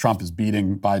Trump is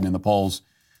beating Biden in the polls.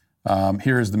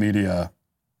 Here is the media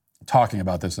talking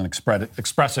about this and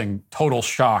expressing total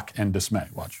shock and dismay.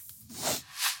 Watch.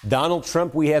 Donald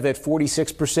Trump, we have at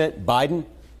 46%, Biden,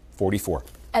 44%.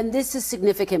 And this is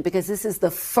significant because this is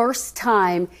the first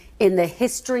time in the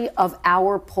history of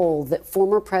our poll that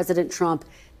former President Trump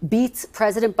beats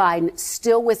President Biden,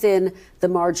 still within the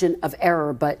margin of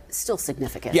error, but still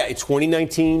significant. Yeah, in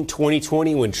 2019,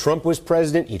 2020, when Trump was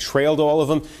president, he trailed all of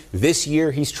them. This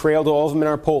year, he's trailed all of them in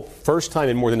our poll. First time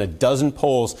in more than a dozen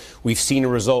polls we've seen a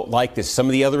result like this. Some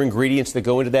of the other ingredients that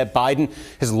go into that, Biden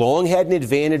has long had an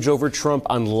advantage over Trump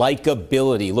on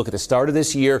likability. Look, at the start of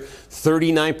this year,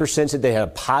 39% said they had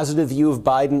a positive view of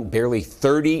Biden, barely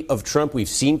 30% of Trump. We've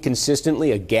seen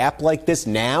consistently a gap like this.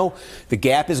 Now, the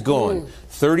gap is gone.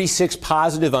 36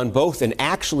 positive on both, and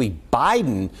actually Biden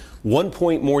Biden 1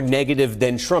 point more negative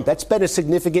than Trump. That's been a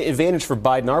significant advantage for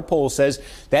Biden. Our poll says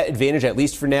that advantage, at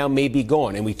least for now, may be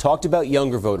gone. And we talked about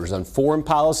younger voters on foreign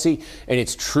policy, and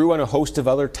it's true on a host of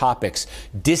other topics.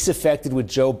 Disaffected with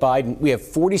Joe Biden. We have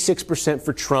 46%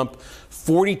 for Trump,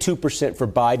 42% for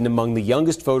Biden among the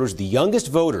youngest voters. The youngest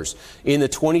voters in the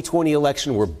 2020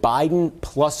 election were Biden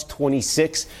plus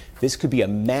 26. This could be a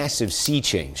massive sea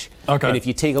change. Okay. And if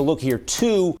you take a look here,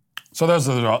 too. So those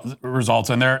are the results,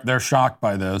 and they're shocked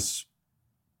by this.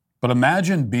 But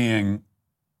imagine being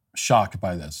shocked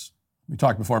by this. We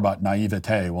talked before about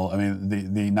naivete. Well, I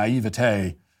mean, the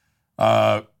naivete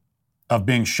of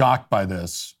being shocked by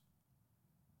this.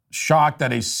 Shocked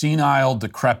that a senile,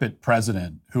 decrepit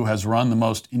president who has run the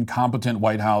most incompetent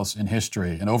White House in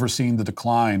history and overseen the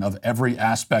decline of every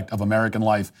aspect of American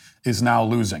life is now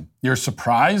losing. You're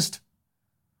surprised?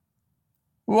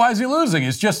 Why is he losing?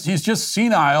 He's just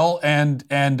senile and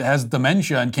has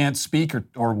dementia and can't speak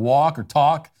or walk or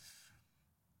talk.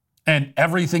 And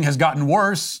everything has gotten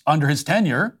worse under his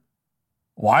tenure.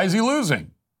 Why is he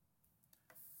losing?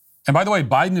 And by the way,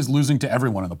 Biden is losing to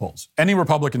everyone in the polls. Any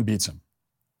Republican beats him.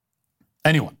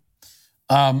 Anyone.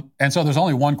 And so there's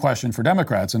only one question for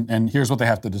Democrats, and here's what they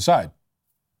have to decide.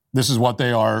 This is what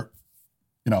they are,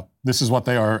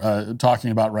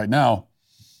 talking about right now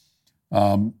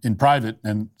in private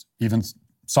and even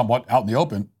somewhat out in the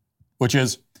open, which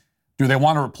is, do they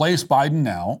want to replace Biden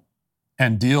now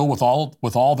and deal with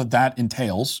all that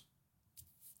entails?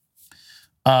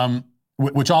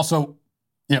 Which also,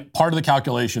 part of the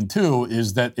calculation too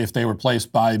is that if they replace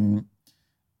Biden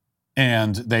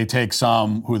and they take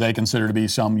some who they consider to be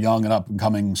some young and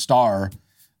up-and-coming star,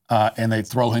 and they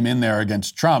throw him in there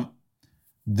against Trump,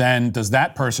 then does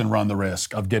that person run the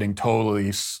risk of getting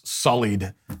totally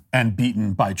sullied and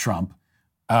beaten by Trump?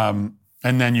 And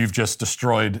then you've just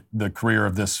destroyed the career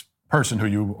of this person who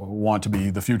you want to be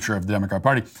the future of the Democrat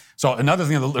Party. So another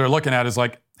thing that they're looking at is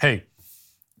like, hey,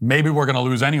 maybe we're going to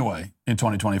lose anyway in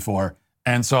 2024.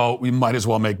 And so we might as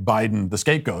well make Biden the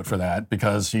scapegoat for that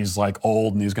because he's like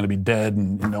old and he's going to be dead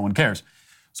and no one cares.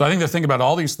 So I think they're thinking about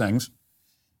all these things.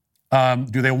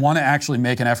 Do they want to actually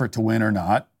make an effort to win or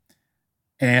not?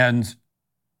 And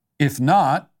if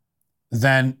not,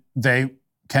 then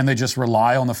can they just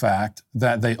rely on the fact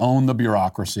that they own the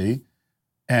bureaucracy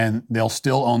and they'll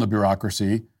still own the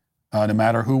bureaucracy no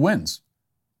matter who wins?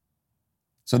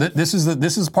 So this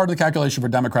is part of the calculation for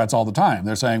Democrats all the time.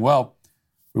 They're saying, well,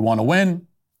 we want to win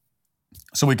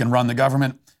so we can run the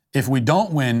government. If we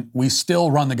don't win, we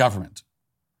still run the government.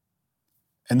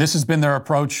 And this has been their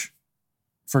approach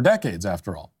for decades,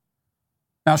 after all.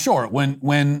 Now, sure,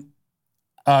 when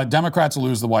Democrats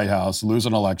lose the White House, lose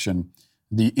an election,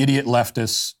 the idiot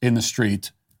leftists in the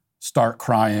street start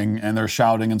crying and they're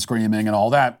shouting and screaming and all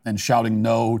that and shouting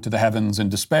no to the heavens in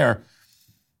despair.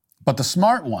 But the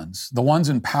smart ones, the ones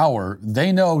in power,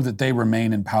 they know that they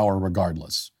remain in power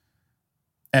regardless.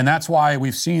 And that's why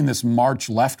we've seen this march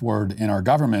leftward in our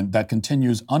government that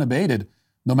continues unabated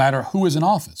no matter who is in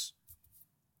office.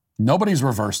 Nobody's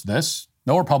reversed this.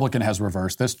 No Republican has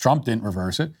reversed this. Trump didn't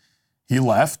reverse it. He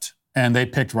left, and they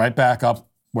picked right back up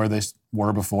where they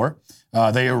were before.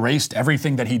 They erased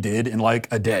everything that he did in like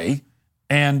a day,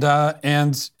 and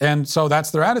so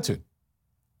that's their attitude.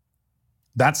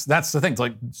 That's the thing. It's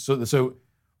like so,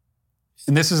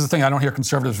 and this is the thing I don't hear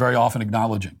conservatives very often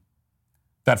acknowledging.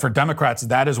 That for Democrats,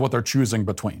 that is what they're choosing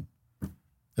between.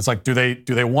 It's like, do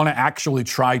they want to actually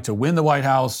try to win the White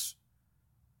House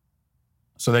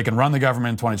so they can run the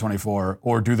government in 2024,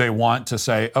 or do they want to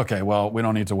say, okay, well, we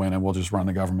don't need to win and we'll just run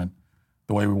the government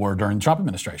the way we were during the Trump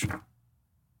administration?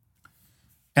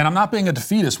 And I'm not being a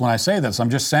defeatist when I say this. I'm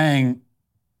just saying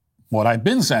what I've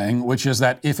been saying, which is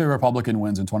that if a Republican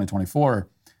wins in 2024,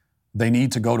 they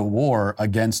need to go to war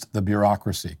against the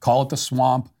bureaucracy. Call it the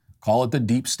swamp, call it the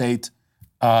deep state,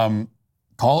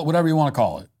 call it whatever you want to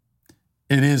call it.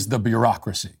 It is the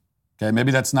bureaucracy. Okay,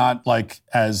 maybe that's not like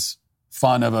as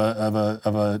fun of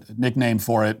a nickname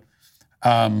for it,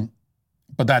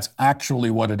 but that's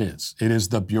actually what it is. It is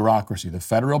the bureaucracy, the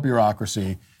federal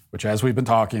bureaucracy, which, as we've been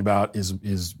talking about,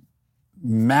 is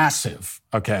massive.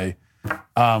 Okay,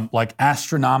 like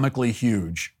astronomically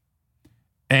huge,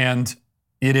 and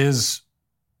it is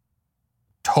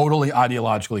totally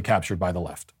ideologically captured by the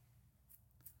left.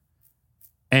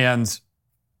 And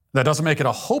that doesn't make it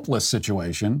a hopeless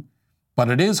situation, but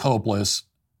it is hopeless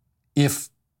if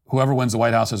whoever wins the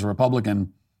White House as a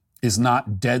Republican is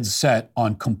not dead set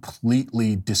on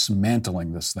completely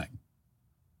dismantling this thing.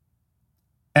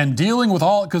 And dealing with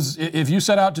all, because if you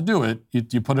set out to do it,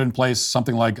 you put in place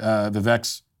something like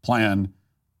Vivek's plan,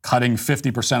 cutting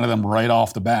 50% of them right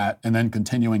off the bat and then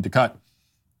continuing to cut.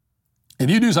 If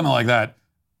you do something like that,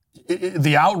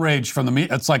 the outrage from the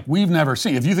media, it's like we've never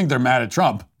seen. If you think they're mad at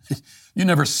Trump, you've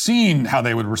never seen how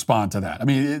they would respond to that. I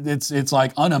mean, it's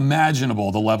like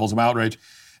unimaginable, the levels of outrage.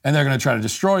 And they're going to try to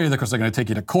destroy you because they're going to take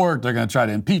you to court. They're going to try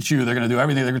to impeach you. They're going to do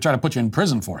everything. They're going to try to put you in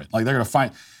prison for it. Like they're going to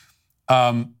find,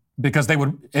 because they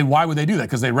would, and why would they do that?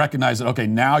 Because they recognize that, okay,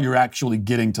 now you're actually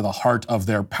getting to the heart of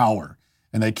their power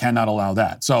and they cannot allow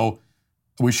that. So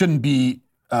we shouldn't be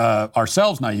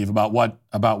ourselves naive about what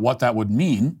that would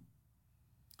mean.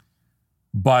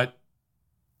 But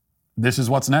this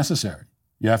is what's necessary.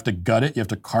 You have to gut it. You have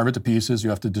to carve it to pieces. You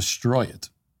have to destroy it.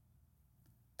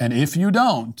 And if you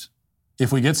don't,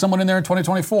 if we get someone in there in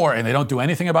 2024 and they don't do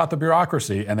anything about the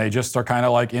bureaucracy and they just are kind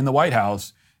of like in the White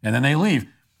House and then they leave,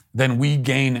 then we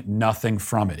gain nothing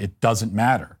from it. It doesn't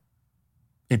matter.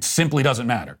 It simply doesn't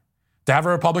matter. To have a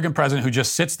Republican president who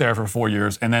just sits there for 4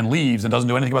 years and then leaves and doesn't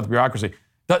do anything about the bureaucracy,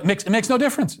 it makes no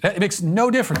difference. It makes no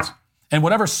difference. And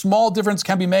whatever small difference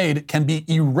can be made can be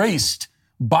erased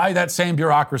by that same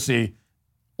bureaucracy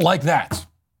like that.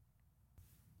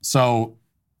 So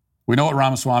we know what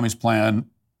Ramaswamy's plan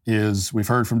is. We've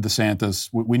heard from DeSantis.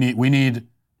 We need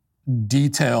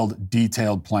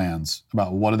detailed plans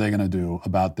about what are they going to do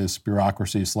about this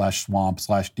bureaucracy /swamp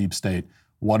 /deep state.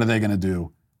 What are they going to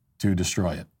do to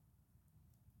destroy it?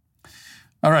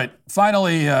 All right.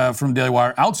 Finally, from Daily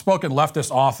Wire, outspoken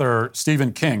leftist author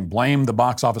Stephen King blamed the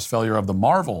box office failure of The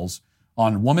Marvels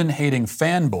on woman-hating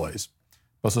fanboys,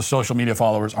 but the social media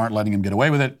followers aren't letting him get away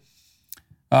with it.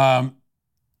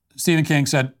 Stephen King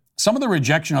said, some of the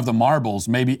rejection of the Marvels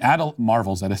may be Some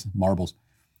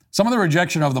of the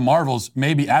rejection of the Marvels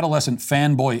may be adolescent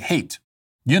fanboy hate.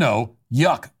 You know,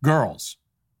 yuck, girls.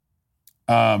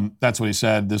 That's what he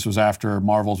said. This was after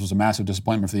Marvels was a massive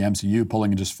disappointment for the MCU,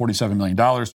 pulling in just $47 million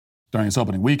during its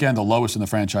opening weekend, the lowest in the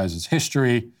franchise's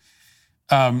history.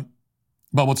 But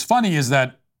what's funny is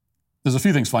that there's a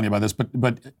few things funny about this,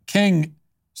 but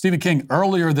Stephen King,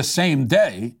 earlier the same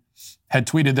day, had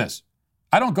tweeted this.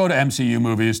 I don't go to MCU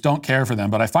movies, don't care for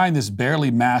them, but I find this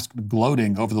barely masked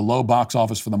gloating over the low box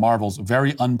office for the Marvels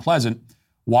very unpleasant.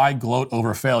 Why gloat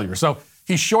over failure? So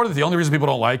he's sure that the only reason people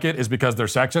don't like it is because they're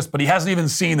sexist, but he hasn't even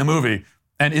seen the movie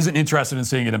and isn't interested in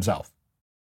seeing it himself.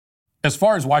 As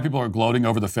far as why people are gloating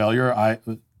over the failure,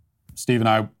 Steve and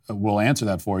I will answer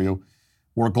that for you.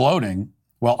 We're gloating.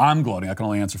 Well, I'm gloating. I can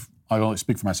only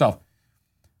speak for myself.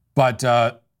 But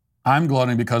I'm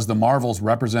gloating because the Marvels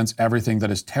represents everything that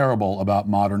is terrible about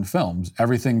modern films,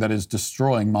 everything that is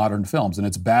destroying modern films. And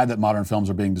it's bad that modern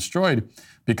films are being destroyed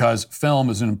because film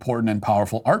is an important and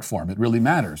powerful art form. It really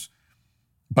matters.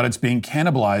 But it's being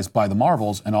cannibalized by the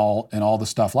Marvels and all the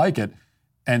stuff like it.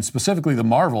 And specifically the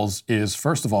Marvels is,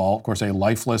 first of all, of course, a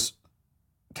lifeless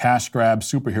cash grab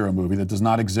superhero movie that does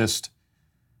not exist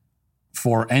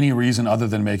for any reason other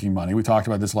than making money. We talked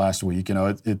about this last week. You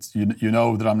know, you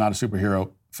know that I'm not a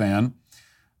superhero fan.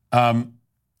 But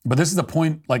this is the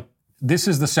point, like, this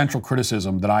is the central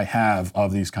criticism that I have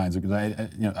of these kinds of, I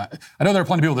know there are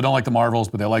plenty of people that don't like the Marvels,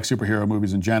 but they like superhero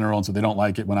movies in general, and so they don't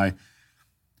like it when I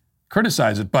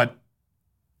criticize it. But,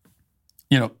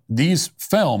 you know, these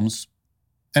films,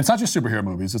 and it's not just superhero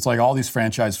movies, it's like all these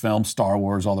franchise films, Star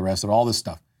Wars, all the rest of it, all this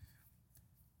stuff.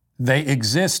 They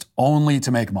exist only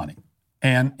to make money.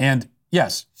 And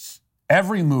yes,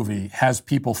 every movie has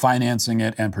people financing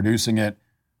it and producing it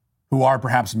who are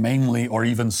perhaps mainly or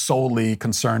even solely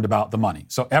concerned about the money.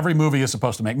 So every movie is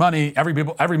supposed to make money.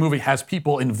 Every movie has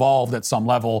people involved at some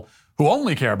level who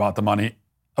only care about the money.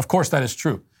 Of course, that is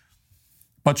true.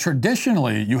 But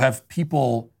traditionally, you have the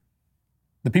people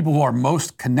who are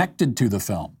most connected to the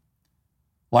film,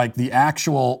 like the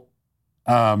actual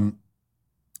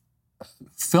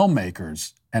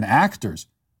filmmakers and actors,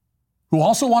 who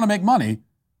also want to make money,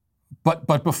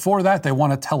 but before that, they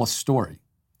want to tell a story.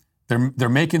 They're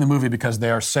making the movie because they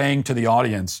are saying to the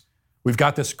audience, we've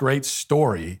got this great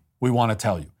story we want to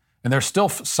tell you. And there's still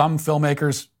some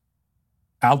filmmakers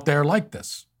out there like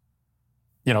this.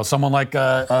 You know, someone like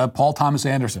Paul Thomas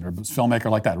Anderson, or a filmmaker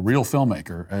like that, a real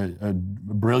filmmaker, a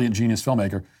brilliant genius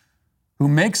filmmaker, who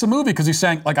makes a movie because he's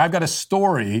saying, like, I've got a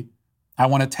story I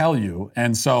want to tell you,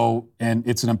 and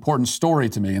it's an important story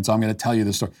to me, and so I'm going to tell you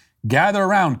this story. Gather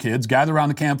around, kids. Gather around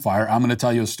the campfire. I'm going to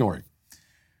tell you a story.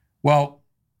 Well,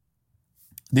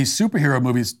 these superhero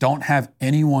movies don't have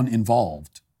anyone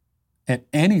involved at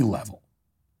any level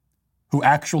who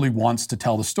actually wants to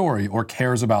tell the story or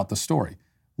cares about the story.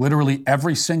 Literally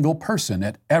every single person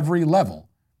at every level,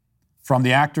 from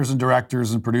the actors and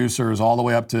directors and producers all the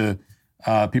way up to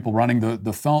people running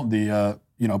the film,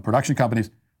 production companies,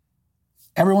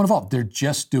 Everyone involved,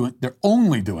 they're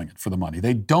only doing it for the money.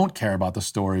 They don't care about the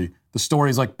story. The story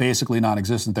is like basically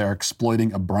non-existent. They're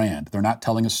exploiting a brand. They're not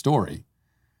telling a story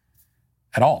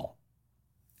at all.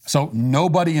 So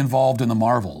nobody involved in the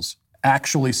Marvels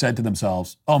actually said to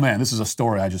themselves, oh man, this is a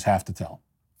story I just have to tell.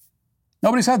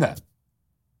 Nobody said that.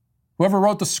 Whoever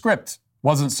wrote the script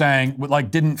wasn't saying,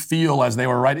 didn't feel as they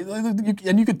were writing.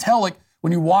 And you could tell,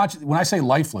 when I say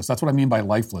lifeless, that's what I mean by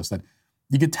lifeless, that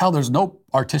you could tell there's no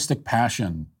artistic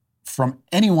passion from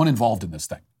anyone involved in this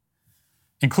thing,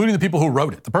 including the people who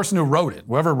wrote it. The person who wrote it,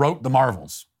 whoever wrote the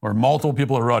Marvels, or multiple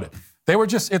people who wrote it, they were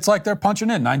just, it's like they're punching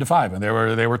in 9 to 5, and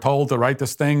they were told to write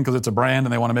this thing because it's a brand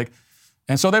and they want to make,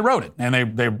 and so they wrote it, and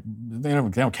they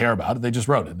don't care about it. They just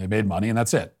wrote it, and they made money, and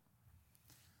that's it.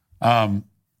 And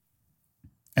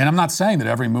I'm not saying that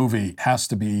every movie has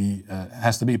to be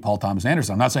Paul Thomas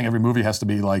Anderson. I'm not saying every movie has to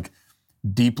be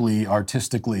deeply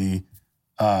artistically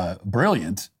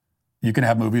brilliant. You can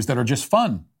have movies that are just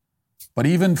fun. But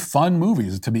even fun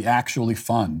movies, to be actually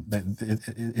fun,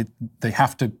 they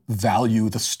have to value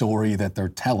the story that they're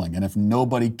telling. And if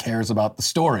nobody cares about the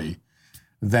story,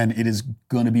 then it is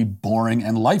going to be boring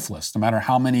and lifeless, no matter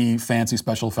how many fancy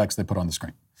special effects they put on the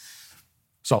screen.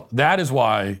 So that is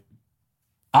why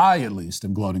I, at least,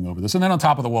 am gloating over this. And then on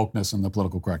top of the wokeness and the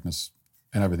political correctness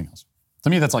and everything else. To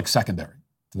me, that's secondary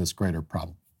to this greater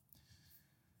problem.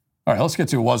 All right, let's get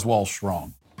to Was Walsh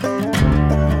Wrong?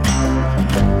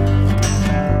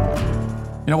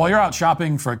 While you're out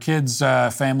shopping for kids,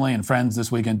 family, and friends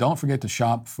this weekend, don't forget to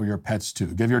shop for your pets too.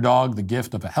 Give your dog the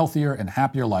gift of a healthier and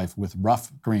happier life with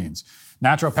Rough Greens.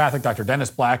 Naturopathic Dr. Dennis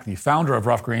Black, the founder of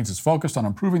Rough Greens, is focused on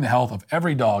improving the health of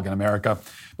every dog in America.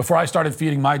 Before I started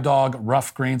feeding my dog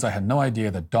Rough Greens, I had no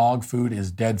idea that dog food is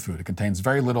dead food. It contains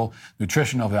very little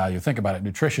nutritional value. Think about it.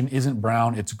 Nutrition isn't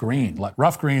brown, it's green. Let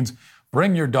Rough Greens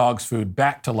bring your dog's food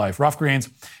back to life. Rough Greens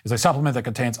is a supplement that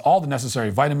contains all the necessary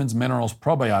vitamins, minerals,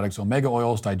 probiotics, omega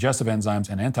oils, digestive enzymes,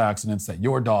 and antioxidants that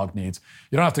your dog needs.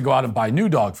 You don't have to go out and buy new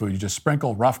dog food. You just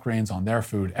sprinkle Rough Greens on their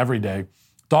food every day.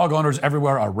 Dog owners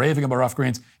everywhere are raving about Rough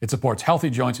Greens. It supports healthy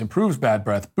joints, improves bad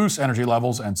breath, boosts energy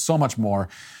levels, and so much more.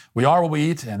 We are what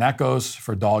we eat, and that goes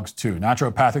for dogs too.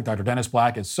 Naturopathic Dr. Dennis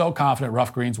Black is so confident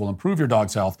Rough Greens will improve your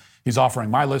dog's health. He's offering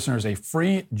my listeners a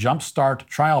free Jumpstart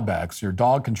trial bag so your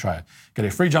dog can try it. Get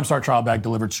a free Jumpstart trial bag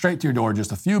delivered straight to your door in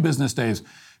just a few business days.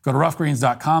 Go to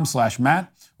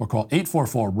roughgreens.com/Matt or call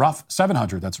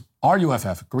 844-ROUGH-700. That's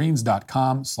RUFF,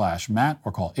 greens.com/Matt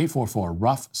or call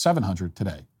 844-ROUGH-700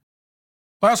 today.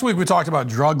 Last week we talked about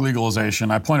drug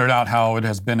legalization. I pointed out how it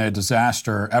has been a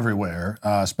disaster everywhere,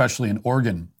 especially in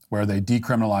Oregon, where they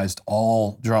decriminalized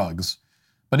all drugs.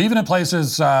 But even in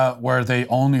places where they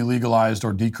only legalized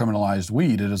or decriminalized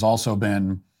weed, it has also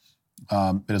been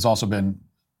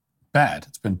bad.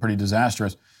 It's been pretty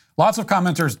disastrous. Lots of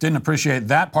commenters didn't appreciate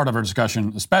that part of our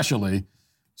discussion, especially.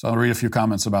 So I'll read a few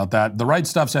comments about that. The Right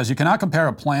Stuff says, you cannot compare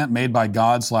a plant made by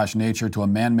God/nature to a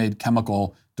man-made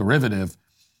chemical derivative.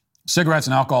 Cigarettes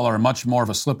and alcohol are much more of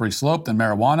a slippery slope than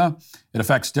marijuana. It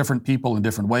affects different people in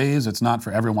different ways. It's not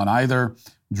for everyone either.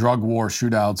 Drug war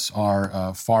shootouts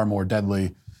are far more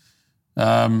deadly.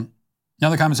 Another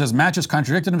comment says, Matt just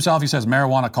contradicted himself. He says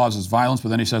marijuana causes violence, but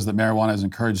then he says that marijuana is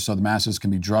encouraged so the masses can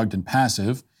be drugged and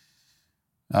passive.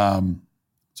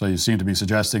 So you seem to be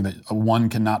suggesting that one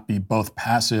cannot be both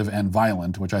passive and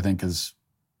violent, which I think is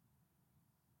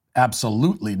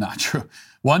absolutely not true.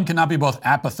 One cannot be both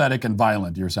apathetic and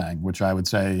violent, you're saying, which I would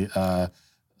say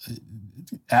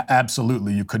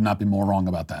absolutely you could not be more wrong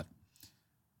about that.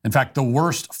 In fact, the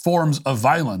worst forms of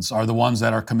violence are the ones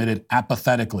that are committed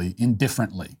apathetically,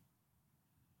 indifferently.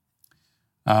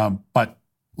 But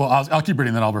I'll keep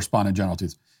reading, then I'll respond in general to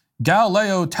these.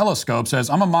 Galileo Telescope says,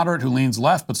 I'm a moderate who leans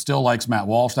left but still likes Matt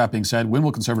Walsh. That being said, when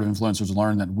will conservative influencers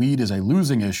learn that weed is a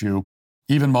losing issue?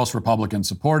 Even most Republicans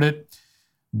support it.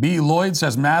 B. Lloyd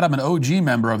says, Matt, I'm an OG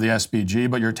member of the SPG,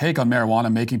 but your take on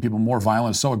marijuana making people more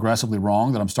violent is so aggressively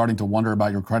wrong that I'm starting to wonder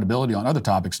about your credibility on other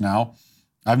topics now.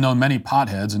 I've known many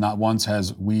potheads, and not once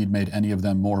has weed made any of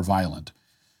them more violent.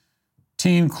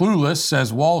 Teen Clueless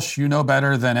says, Walsh, you know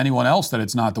better than anyone else that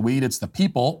it's not the weed, it's the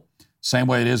people. Same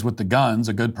way it is with the guns.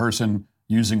 A good person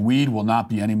using weed will not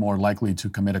be any more likely to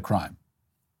commit a crime.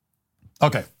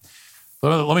 Okay,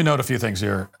 let me note a few things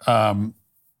here.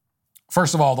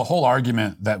 First of all, the whole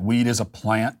argument that weed is a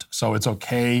plant, so it's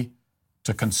okay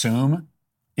to consume,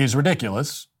 is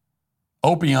ridiculous.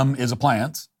 Opium is a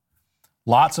plant.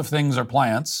 Lots of things are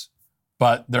plants,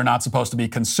 but they're not supposed to be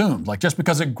consumed. Like, just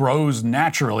because it grows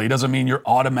naturally doesn't mean you're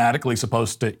automatically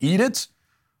supposed to eat it,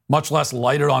 much less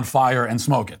light it on fire and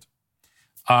smoke it.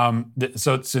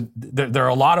 So there are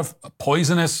a lot of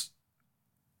poisonous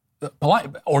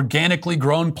organically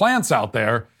grown plants out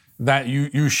there that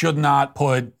you should not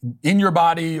put in your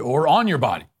body or on your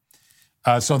body.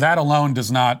 So that alone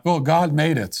does not, well, God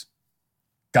made it.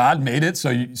 God made it,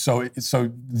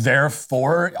 so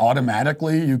therefore,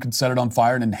 automatically, you can set it on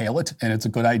fire and inhale it, and it's a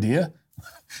good idea.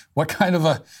 What kind of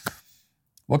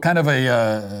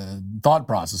a thought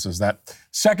process is that?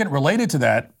 Second, related to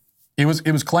that, it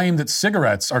was claimed that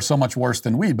cigarettes are so much worse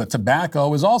than weed, but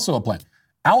tobacco is also a plant.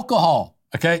 Alcohol,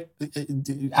 okay,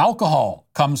 alcohol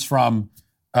comes from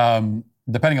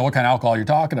depending on what kind of alcohol you're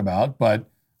talking about, but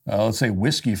let's say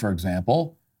whiskey, for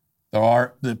example. There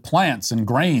are the plants and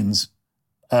grains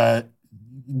that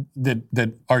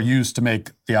are used to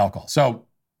make the alcohol. So,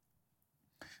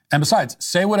 and besides,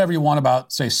 say whatever you want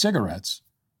about, say, cigarettes.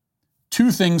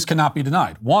 Two things cannot be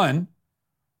denied. One,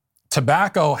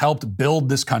 tobacco helped build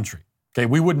this country. Okay,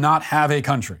 we would not have a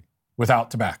country without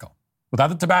tobacco. Without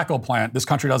the tobacco plant, this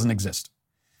country doesn't exist.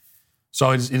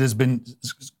 So it has been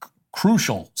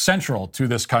crucial, central to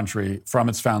this country from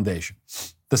its foundation.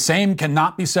 The same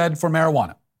cannot be said for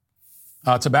marijuana.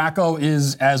 Tobacco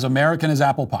is as American as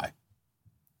apple pie.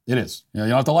 It is. You don't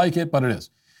have to like it, but it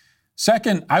is.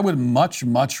 Second, I would much,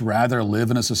 much rather live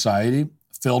in a society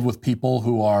filled with people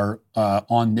who are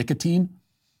on nicotine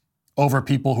over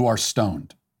people who are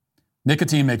stoned.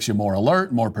 Nicotine makes you more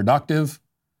alert, more productive.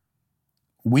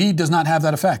 Weed does not have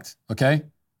that effect, okay?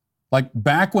 Like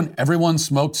back when everyone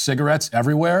smoked cigarettes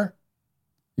everywhere,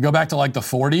 you go back to like the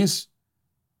 40s,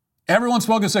 everyone's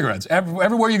smoking cigarettes.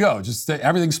 Everywhere you go, just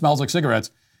everything smells like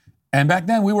cigarettes. And back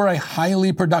then, we were a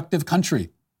highly productive country.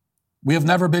 We have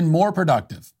never been more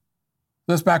productive.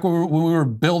 That's back when we were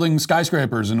building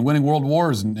skyscrapers and winning world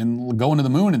wars and going to the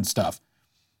moon and stuff.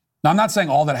 Now, I'm not saying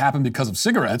all that happened because of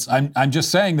cigarettes. I'm just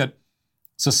saying that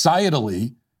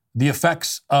societally, the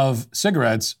effects of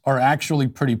cigarettes are actually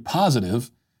pretty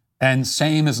positive, and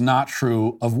same is not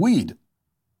true of weed.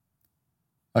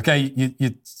 Okay,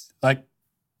 you like,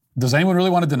 does anyone really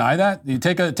want to deny that? You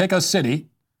take a city,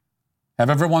 have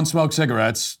everyone smoke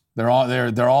cigarettes. They're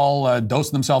all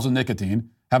dosing themselves with nicotine.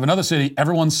 Have another city,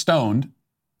 everyone's stoned.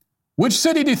 Which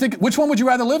city do you think? Which one would you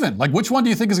rather live in? Like, which one do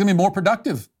you think is going to be more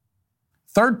productive?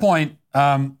 Third point,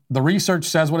 the research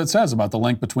says what it says about the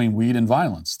link between weed and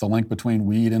violence, the link between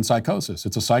weed and psychosis.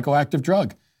 It's a psychoactive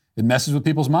drug. It messes with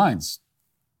people's minds.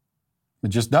 It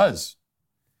just does.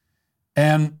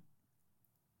 And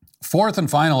fourth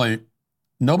and finally,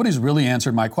 nobody's really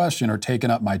answered my question or taken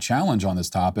up my challenge on this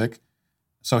topic.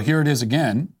 So here it is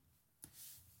again.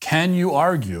 Can you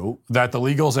argue that the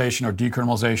legalization or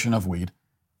decriminalization of weed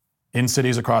in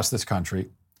cities across this country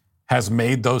has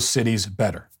made those cities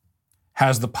better?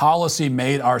 Has the policy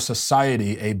made our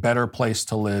society a better place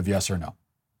to live, yes or no?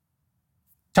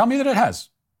 Tell me that it has.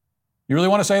 You really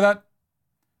want to say that?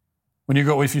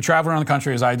 If you travel around the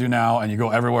country as I do now and you go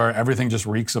everywhere, everything just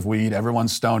reeks of weed,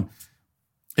 everyone's stoned.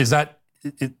 Is that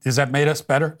made us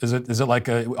better? Is it like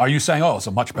are you saying, oh, it's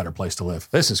a much better place to live?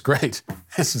 This is great.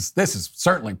 This is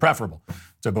certainly preferable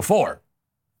to before.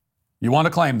 You want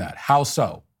to claim that. How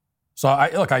so? So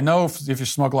I know if you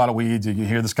smoke a lot of weed, you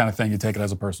hear this kind of thing, you take it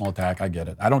as a personal attack. I get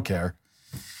it. I don't care.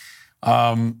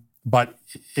 But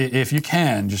if you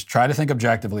can, just try to think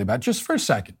objectively about it, just for a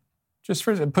second.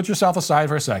 Put yourself aside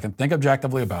for a second. Think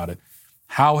objectively about it.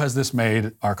 How has this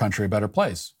made our country a better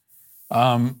place?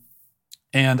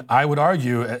 And I would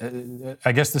argue,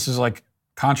 I guess this is like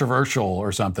controversial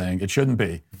or something. It shouldn't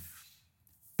be.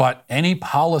 But any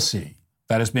policy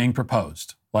that is being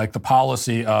proposed, like the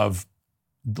policy of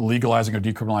legalizing or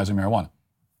decriminalizing marijuana,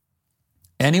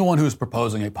 anyone who's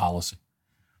proposing a policy,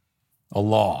 a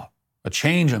law, a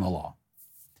change in the law,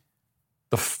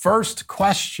 the first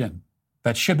question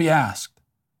that should be asked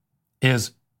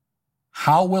is,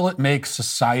 how will it make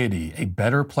society a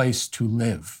better place to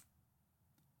live?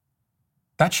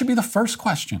 That should be the first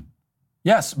question.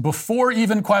 Yes, before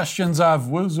even questions of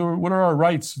what are our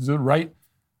rights? Is it right?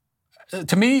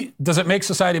 To me, does it make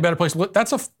society a better place to live?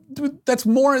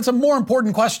 It's a more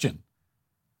important question.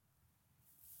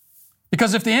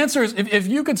 Because if the answer is, if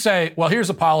you could say, well, here's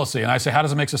a policy, and I say, how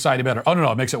does it make society better? Oh,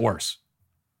 no, it makes it worse.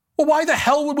 Well, why the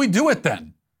hell would we do it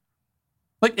then?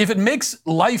 Like, if it makes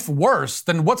life worse,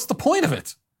 then what's the point of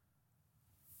it?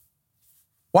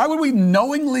 Why would we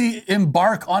knowingly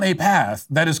embark on a path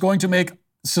that is going to make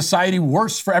society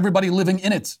worse for everybody living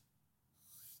in it?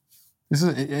 This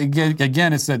is,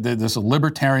 again, it's this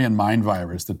libertarian mind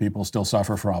virus that people still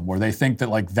suffer from, where they think that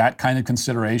like that kind of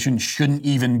consideration shouldn't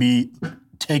even be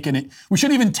taken. We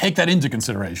shouldn't even take that into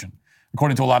consideration,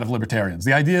 according to a lot of libertarians.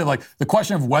 The idea, like the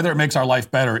question of whether it makes our life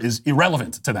better is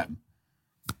irrelevant to them,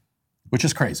 which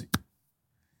is crazy.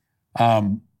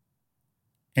 And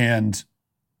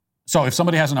So if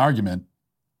somebody has an argument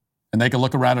and they can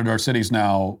look around at our cities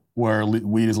now where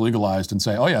weed is legalized and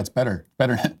say, oh yeah, it's better,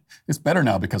 it's better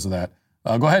now because of that,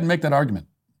 go ahead and make that argument.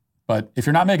 But if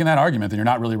you're not making that argument, then you're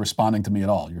not really responding to me at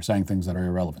all. You're saying things that are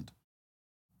irrelevant.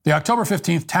 The October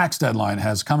 15th tax deadline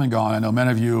has come and gone. I know many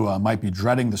of you might be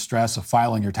dreading the stress of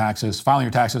filing your taxes. Filing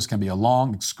your taxes can be a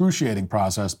long, excruciating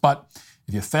process, but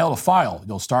if you fail to file,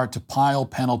 you'll start to pile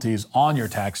penalties on your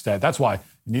tax debt. That's why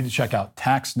you need to check out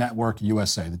Tax Network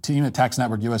USA. The team at Tax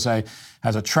Network USA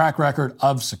has a track record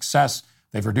of success.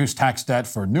 They've reduced tax debt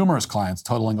for numerous clients,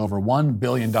 totaling over $1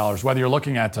 billion. Whether you're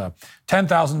looking at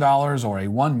 $10,000 or a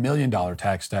 $1 million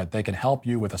tax debt, they can help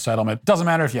you with a settlement. It doesn't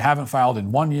matter if you haven't filed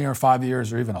in 1 year, 5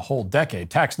 years, or even a whole decade.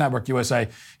 Tax Network USA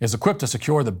is equipped to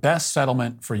secure the best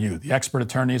settlement for you. The expert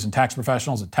attorneys and tax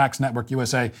professionals at Tax Network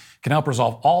USA can help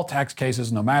resolve all tax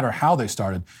cases, no matter how they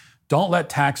started. Don't let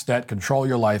tax debt control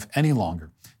your life any longer.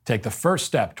 Take the first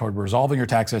step toward resolving your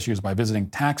tax issues by visiting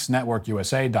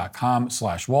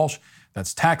taxnetworkusa.com/Walsh.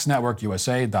 That's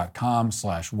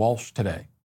taxnetworkusa.com/Walsh today.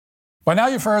 By now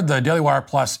you've heard the Daily Wire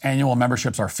Plus annual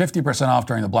memberships are 50% off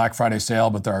during the Black Friday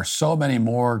sale, but there are so many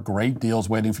more great deals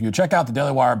waiting for you. Check out the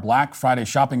Daily Wire Black Friday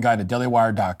shopping guide at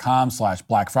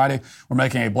dailywire.com/Black Friday. We're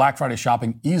making a Black Friday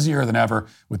shopping easier than ever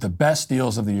with the best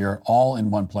deals of the year all in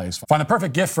one place. Find the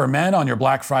perfect gift for men on your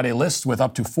Black Friday list with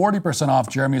up to 40% off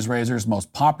Jeremy's Razor's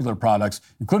most popular products,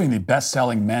 including the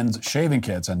best-selling men's shaving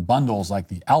kits and bundles like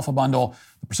the Alpha Bundle,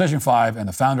 the Precision 5, and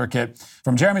the Founder Kit.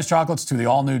 From Jeremy's chocolates to the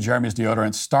all-new Jeremy's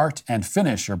deodorant, start and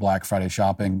finish your Black Friday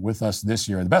shopping with us this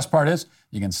year. The best part is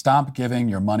you can stop giving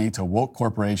your money to woke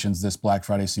corporations this Black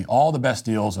Friday. See all the best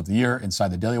deals of the year inside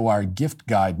the Daily Wire gift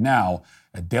guide now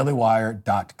at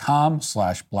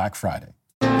dailywire.com/Black Friday.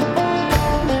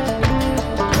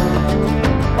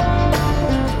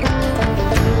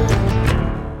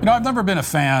 You know, I've never been a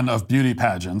fan of beauty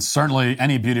pageants. Certainly,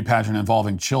 any beauty pageant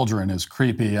involving children is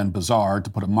creepy and bizarre, to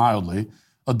put it mildly.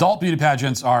 Adult beauty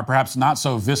pageants are perhaps not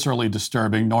so viscerally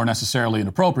disturbing, nor necessarily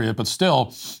inappropriate, but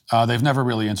still, they've never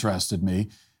really interested me.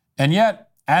 And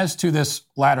yet, as to this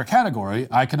latter category,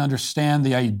 I can understand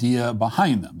the idea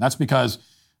behind them. That's because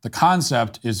the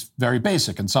concept is very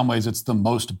basic. In some ways, it's the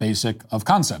most basic of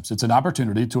concepts. It's an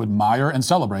opportunity to admire and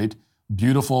celebrate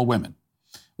beautiful women,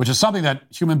 which is something that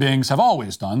human beings have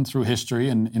always done through history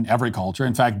and in every culture.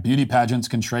 In fact, beauty pageants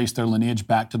can trace their lineage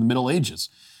back to the Middle Ages.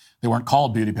 They weren't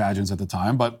called beauty pageants at the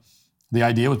time, but the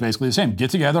idea was basically the same.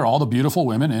 Get together all the beautiful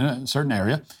women in a certain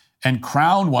area and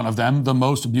crown one of them the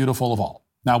most beautiful of all.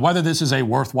 Now, whether this is a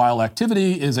worthwhile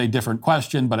activity is a different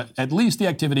question, but at least the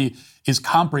activity is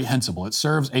comprehensible. It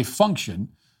serves a function.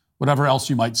 Whatever else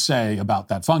you might say about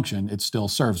that function, it still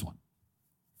serves one.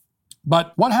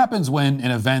 But what happens when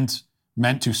an event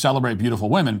meant to celebrate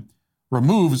beautiful women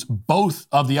removes both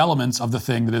of the elements of the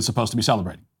thing that it's supposed to be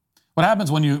celebrating? What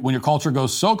happens when your culture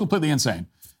goes so completely insane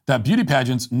that beauty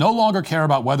pageants no longer care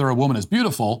about whether a woman is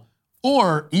beautiful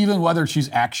or even whether she's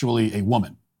actually a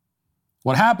woman?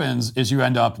 What happens is you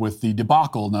end up with the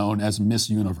debacle known as Miss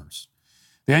Universe.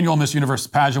 The annual Miss Universe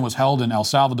pageant was held in El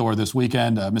Salvador this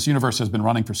weekend. Miss Universe has been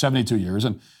running for 72 years,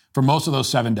 and for most of those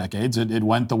 7 decades, it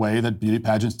went the way that beauty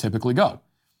pageants typically go.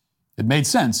 It made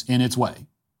sense in its way.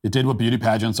 It did what beauty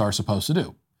pageants are supposed to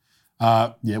do,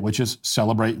 which is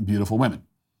celebrate beautiful women.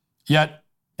 Yet,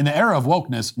 in the era of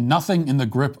wokeness, nothing in the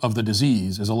grip of the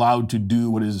disease is allowed to do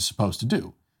what it is supposed to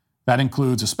do. That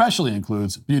especially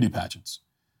includes beauty pageants.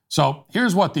 So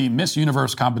here's what the Miss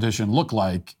Universe competition looked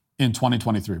like in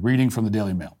 2023, reading from the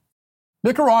Daily Mail.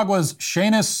 Nicaragua's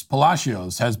Shanice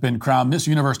Palacios has been crowned Miss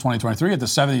Universe 2023 at the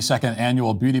 72nd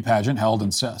annual beauty pageant held in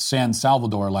San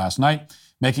Salvador last night,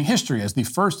 making history as the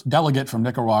first delegate from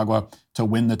Nicaragua to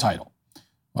win the title.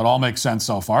 It all makes sense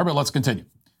so far, but let's continue.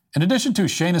 In addition to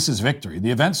Shanice's victory,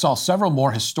 the event saw several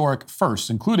more historic firsts,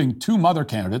 including 2 mother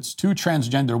candidates, 2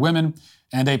 transgender women,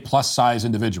 and a plus-size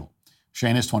individual.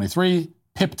 Shanice 23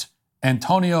 pipped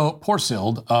Antonio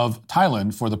Porcild of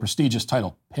Thailand for the prestigious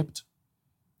title. Pipped?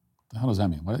 What the hell does that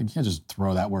mean? You can't just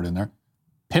throw that word in there.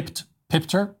 Pipped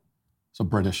her? It's a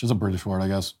British word, I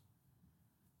guess.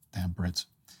 Damn Brits.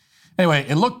 Anyway,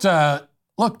 it looked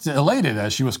elated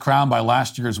as she was crowned by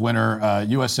last year's winner,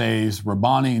 USA's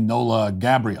Rabani Nola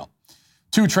Gabriel.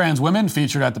 2 trans women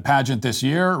featured at the pageant this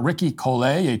year, Ricky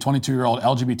Collet, a 22-year-old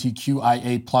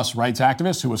LGBTQIA+ rights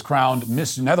activist who was crowned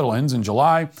Miss Netherlands in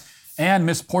July, and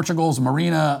Miss Portugal's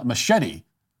Marina Machete,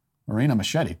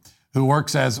 who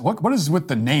works as, what is with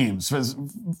the names?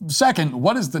 Second,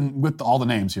 what is with all the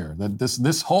names here?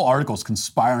 This whole article is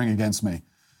conspiring against me.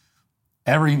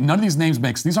 None of these names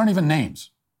these aren't even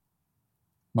names.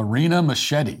 Marina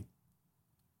Machete.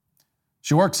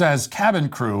 She works as cabin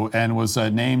crew and was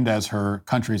named as her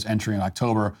country's entry in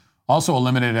October. Also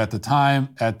eliminated at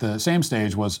the same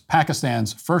stage, was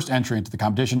Pakistan's first entry into the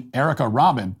competition, Erica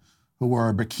Robin, who wore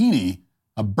a burkini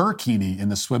in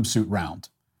the swimsuit round.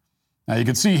 Now you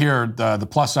can see here the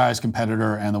plus-size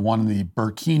competitor and the one in the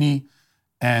burkini.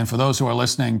 And for those who are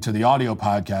listening to the audio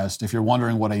podcast, if you're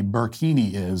wondering what a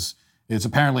burkini is, it's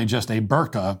apparently just a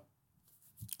burqa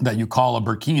that you call a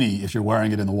burkini if you're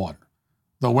wearing it in the water.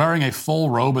 Though wearing a full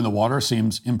robe in the water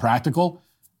seems impractical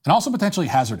and also potentially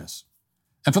hazardous.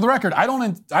 And for the record, I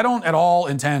don't at all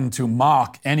intend to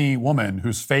mock any woman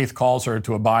whose faith calls her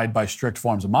to abide by strict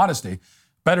forms of modesty.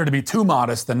 Better to be too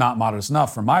modest than not modest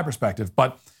enough from my perspective.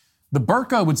 But the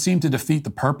burqa would seem to defeat the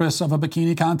purpose of a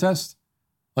bikini contest.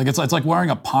 Like it's like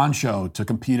wearing a poncho to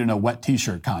compete in a wet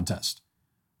t-shirt contest.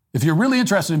 If you're really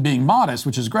interested in being modest,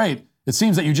 which is great, it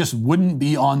seems that you just wouldn't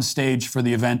be on stage for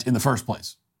the event in the first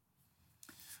place.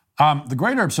 The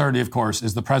greater absurdity, of course,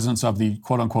 is the presence of the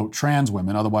quote-unquote trans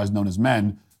women, otherwise known as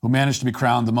men, who managed to be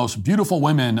crowned the most beautiful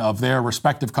women of their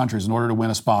respective countries in order to win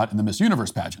a spot in the Miss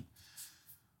Universe pageant,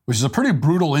 which is a pretty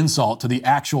brutal insult to the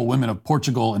actual women of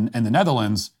Portugal and the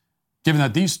Netherlands, given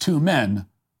that these two men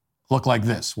look like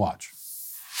this. Watch.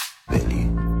 Billy.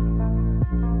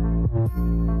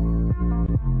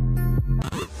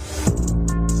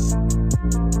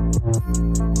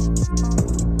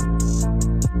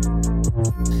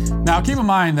 Now, keep in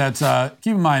mind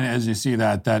as you see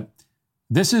that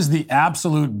this is the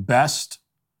absolute best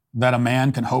that a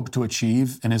man can hope to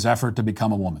achieve in his effort to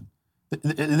become a woman.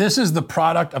 This is the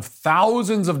product of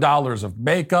thousands of dollars of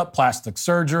makeup, plastic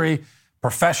surgery,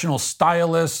 professional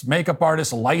stylists, makeup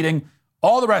artists, lighting,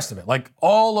 all the rest of it. Like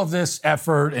all of this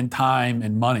effort and time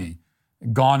and money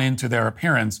gone into their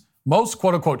appearance. Most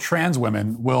quote-unquote trans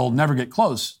women will never get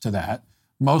close to that.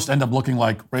 Most end up looking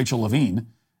like Rachel Levine.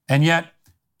 And yet,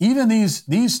 even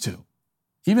these two,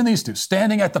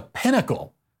 standing at the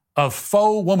pinnacle of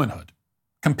faux womanhood,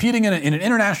 competing in an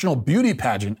international beauty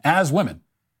pageant as women,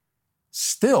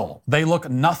 still, they look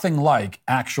nothing like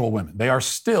actual women. They are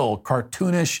still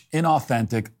cartoonish,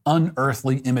 inauthentic,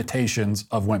 unearthly imitations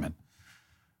of women.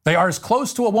 They are as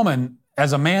close to a woman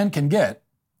as a man can get,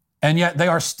 and yet they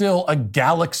are still a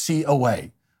galaxy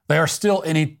away. They are still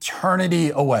an eternity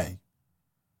away.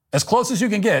 As close as you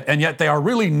can get, and yet they are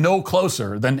really no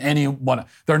closer than anyone.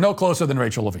 They're no closer than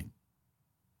Rachel Levine.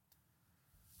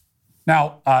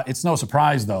 Now, it's no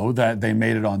surprise, though, that they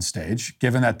made it on stage,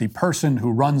 given that the person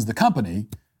who runs the company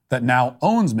that now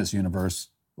owns Miss Universe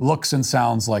looks and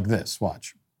sounds like this.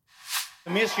 Watch.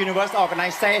 The Miss Universe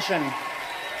organization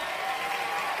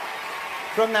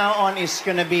from now on is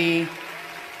going to be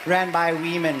ran by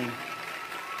women,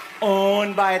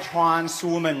 owned by trans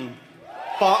women.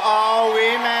 For all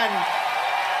women.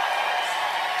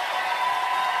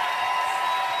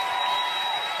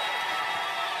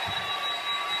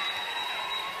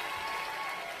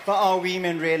 For all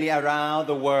women really around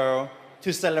the world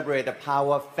to celebrate the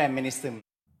power of feminism.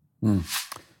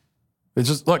 It's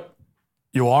just, look,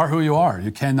 you are who you are. You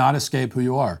cannot escape who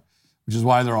you are, which is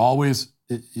why they're always,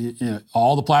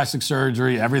 all the plastic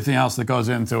surgery, everything else that goes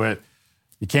into it.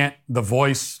 You can't, the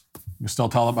voice, you still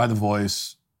tell it by the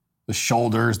voice. The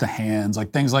shoulders, the hands,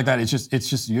 like things like that. It's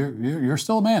just you're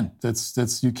still a man.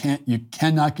 You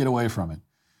cannot get away from it.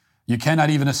 You cannot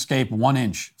even escape 1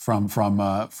 inch from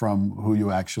who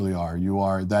you actually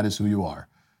are. That is who you are,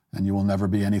 and you will never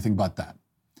be anything but that.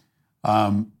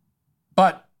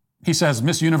 But he says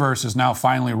Miss Universe is now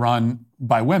finally run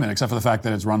by women, except for the fact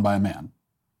that it's run by a man.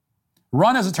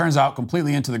 Run, as it turns out,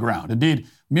 completely into the ground. Indeed,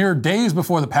 mere days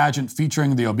before the pageant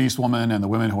featuring the obese woman and the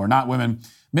women who are not women,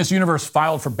 Miss Universe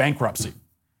filed for bankruptcy.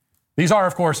 These are,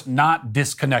 of course, not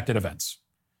disconnected events.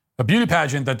 A beauty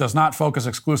pageant that does not focus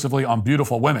exclusively on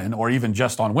beautiful women, or even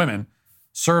just on women,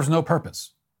 serves no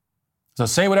purpose. So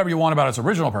say whatever you want about its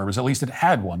original purpose, at least it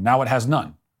had one. Now it has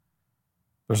none.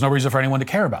 There's no reason for anyone to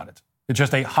care about it. It's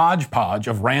just a hodgepodge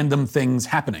of random things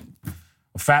happening.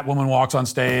 A fat woman walks on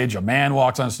stage, a man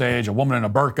walks on stage, a woman in a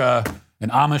burqa, an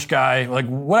Amish guy, like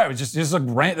whatever. It's just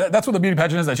that's what the beauty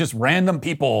pageant is. That's just random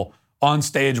people on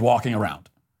stage walking around.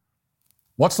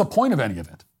 What's the point of any of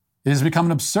it? It has become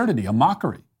an absurdity, a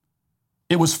mockery.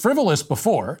 It was frivolous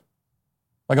before,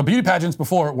 like a beauty pageants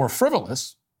before were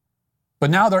frivolous, but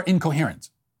now they're incoherent.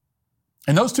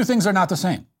 And those two things are not the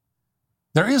same.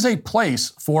 There is a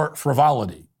place for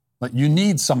frivolity. Like you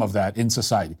need some of that in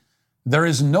society. There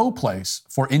is no place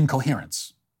for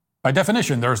incoherence. By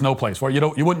definition, there is no place for it.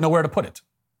 You wouldn't know where to put it.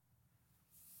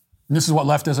 And this is what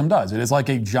leftism does. It is like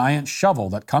a giant shovel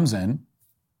that comes in,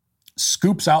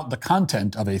 scoops out the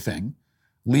content of a thing,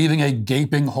 leaving a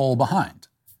gaping hole behind.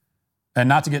 And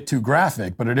not to get too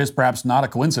graphic, but it is perhaps not a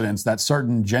coincidence that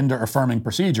certain gender-affirming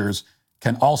procedures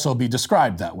can also be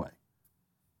described that way.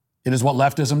 It is what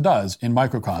leftism does in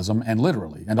microcosm and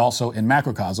literally, and also in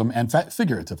macrocosm and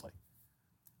figuratively.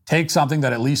 Take something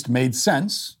that at least made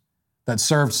sense, that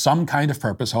served some kind of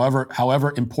purpose,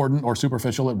 however important or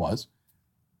superficial it was,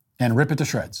 and rip it to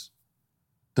shreds.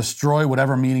 Destroy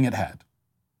whatever meaning it had,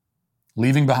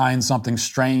 leaving behind something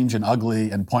strange and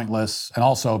ugly and pointless, and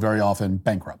also very often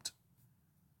bankrupt.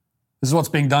 This is what's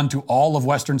being done to all of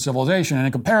Western civilization, and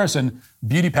in comparison,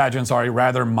 beauty pageants are a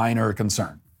rather minor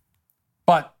concern.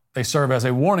 But they serve as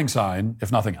a warning sign,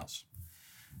 if nothing else.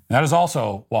 And that is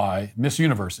also why Miss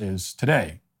Universe is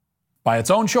today, by its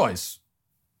own choice,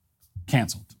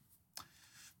 canceled.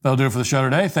 That'll do it for the show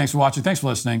today. Thanks for watching. Thanks for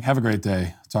listening. Have a great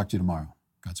day. Talk to you tomorrow.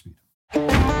 Godspeed.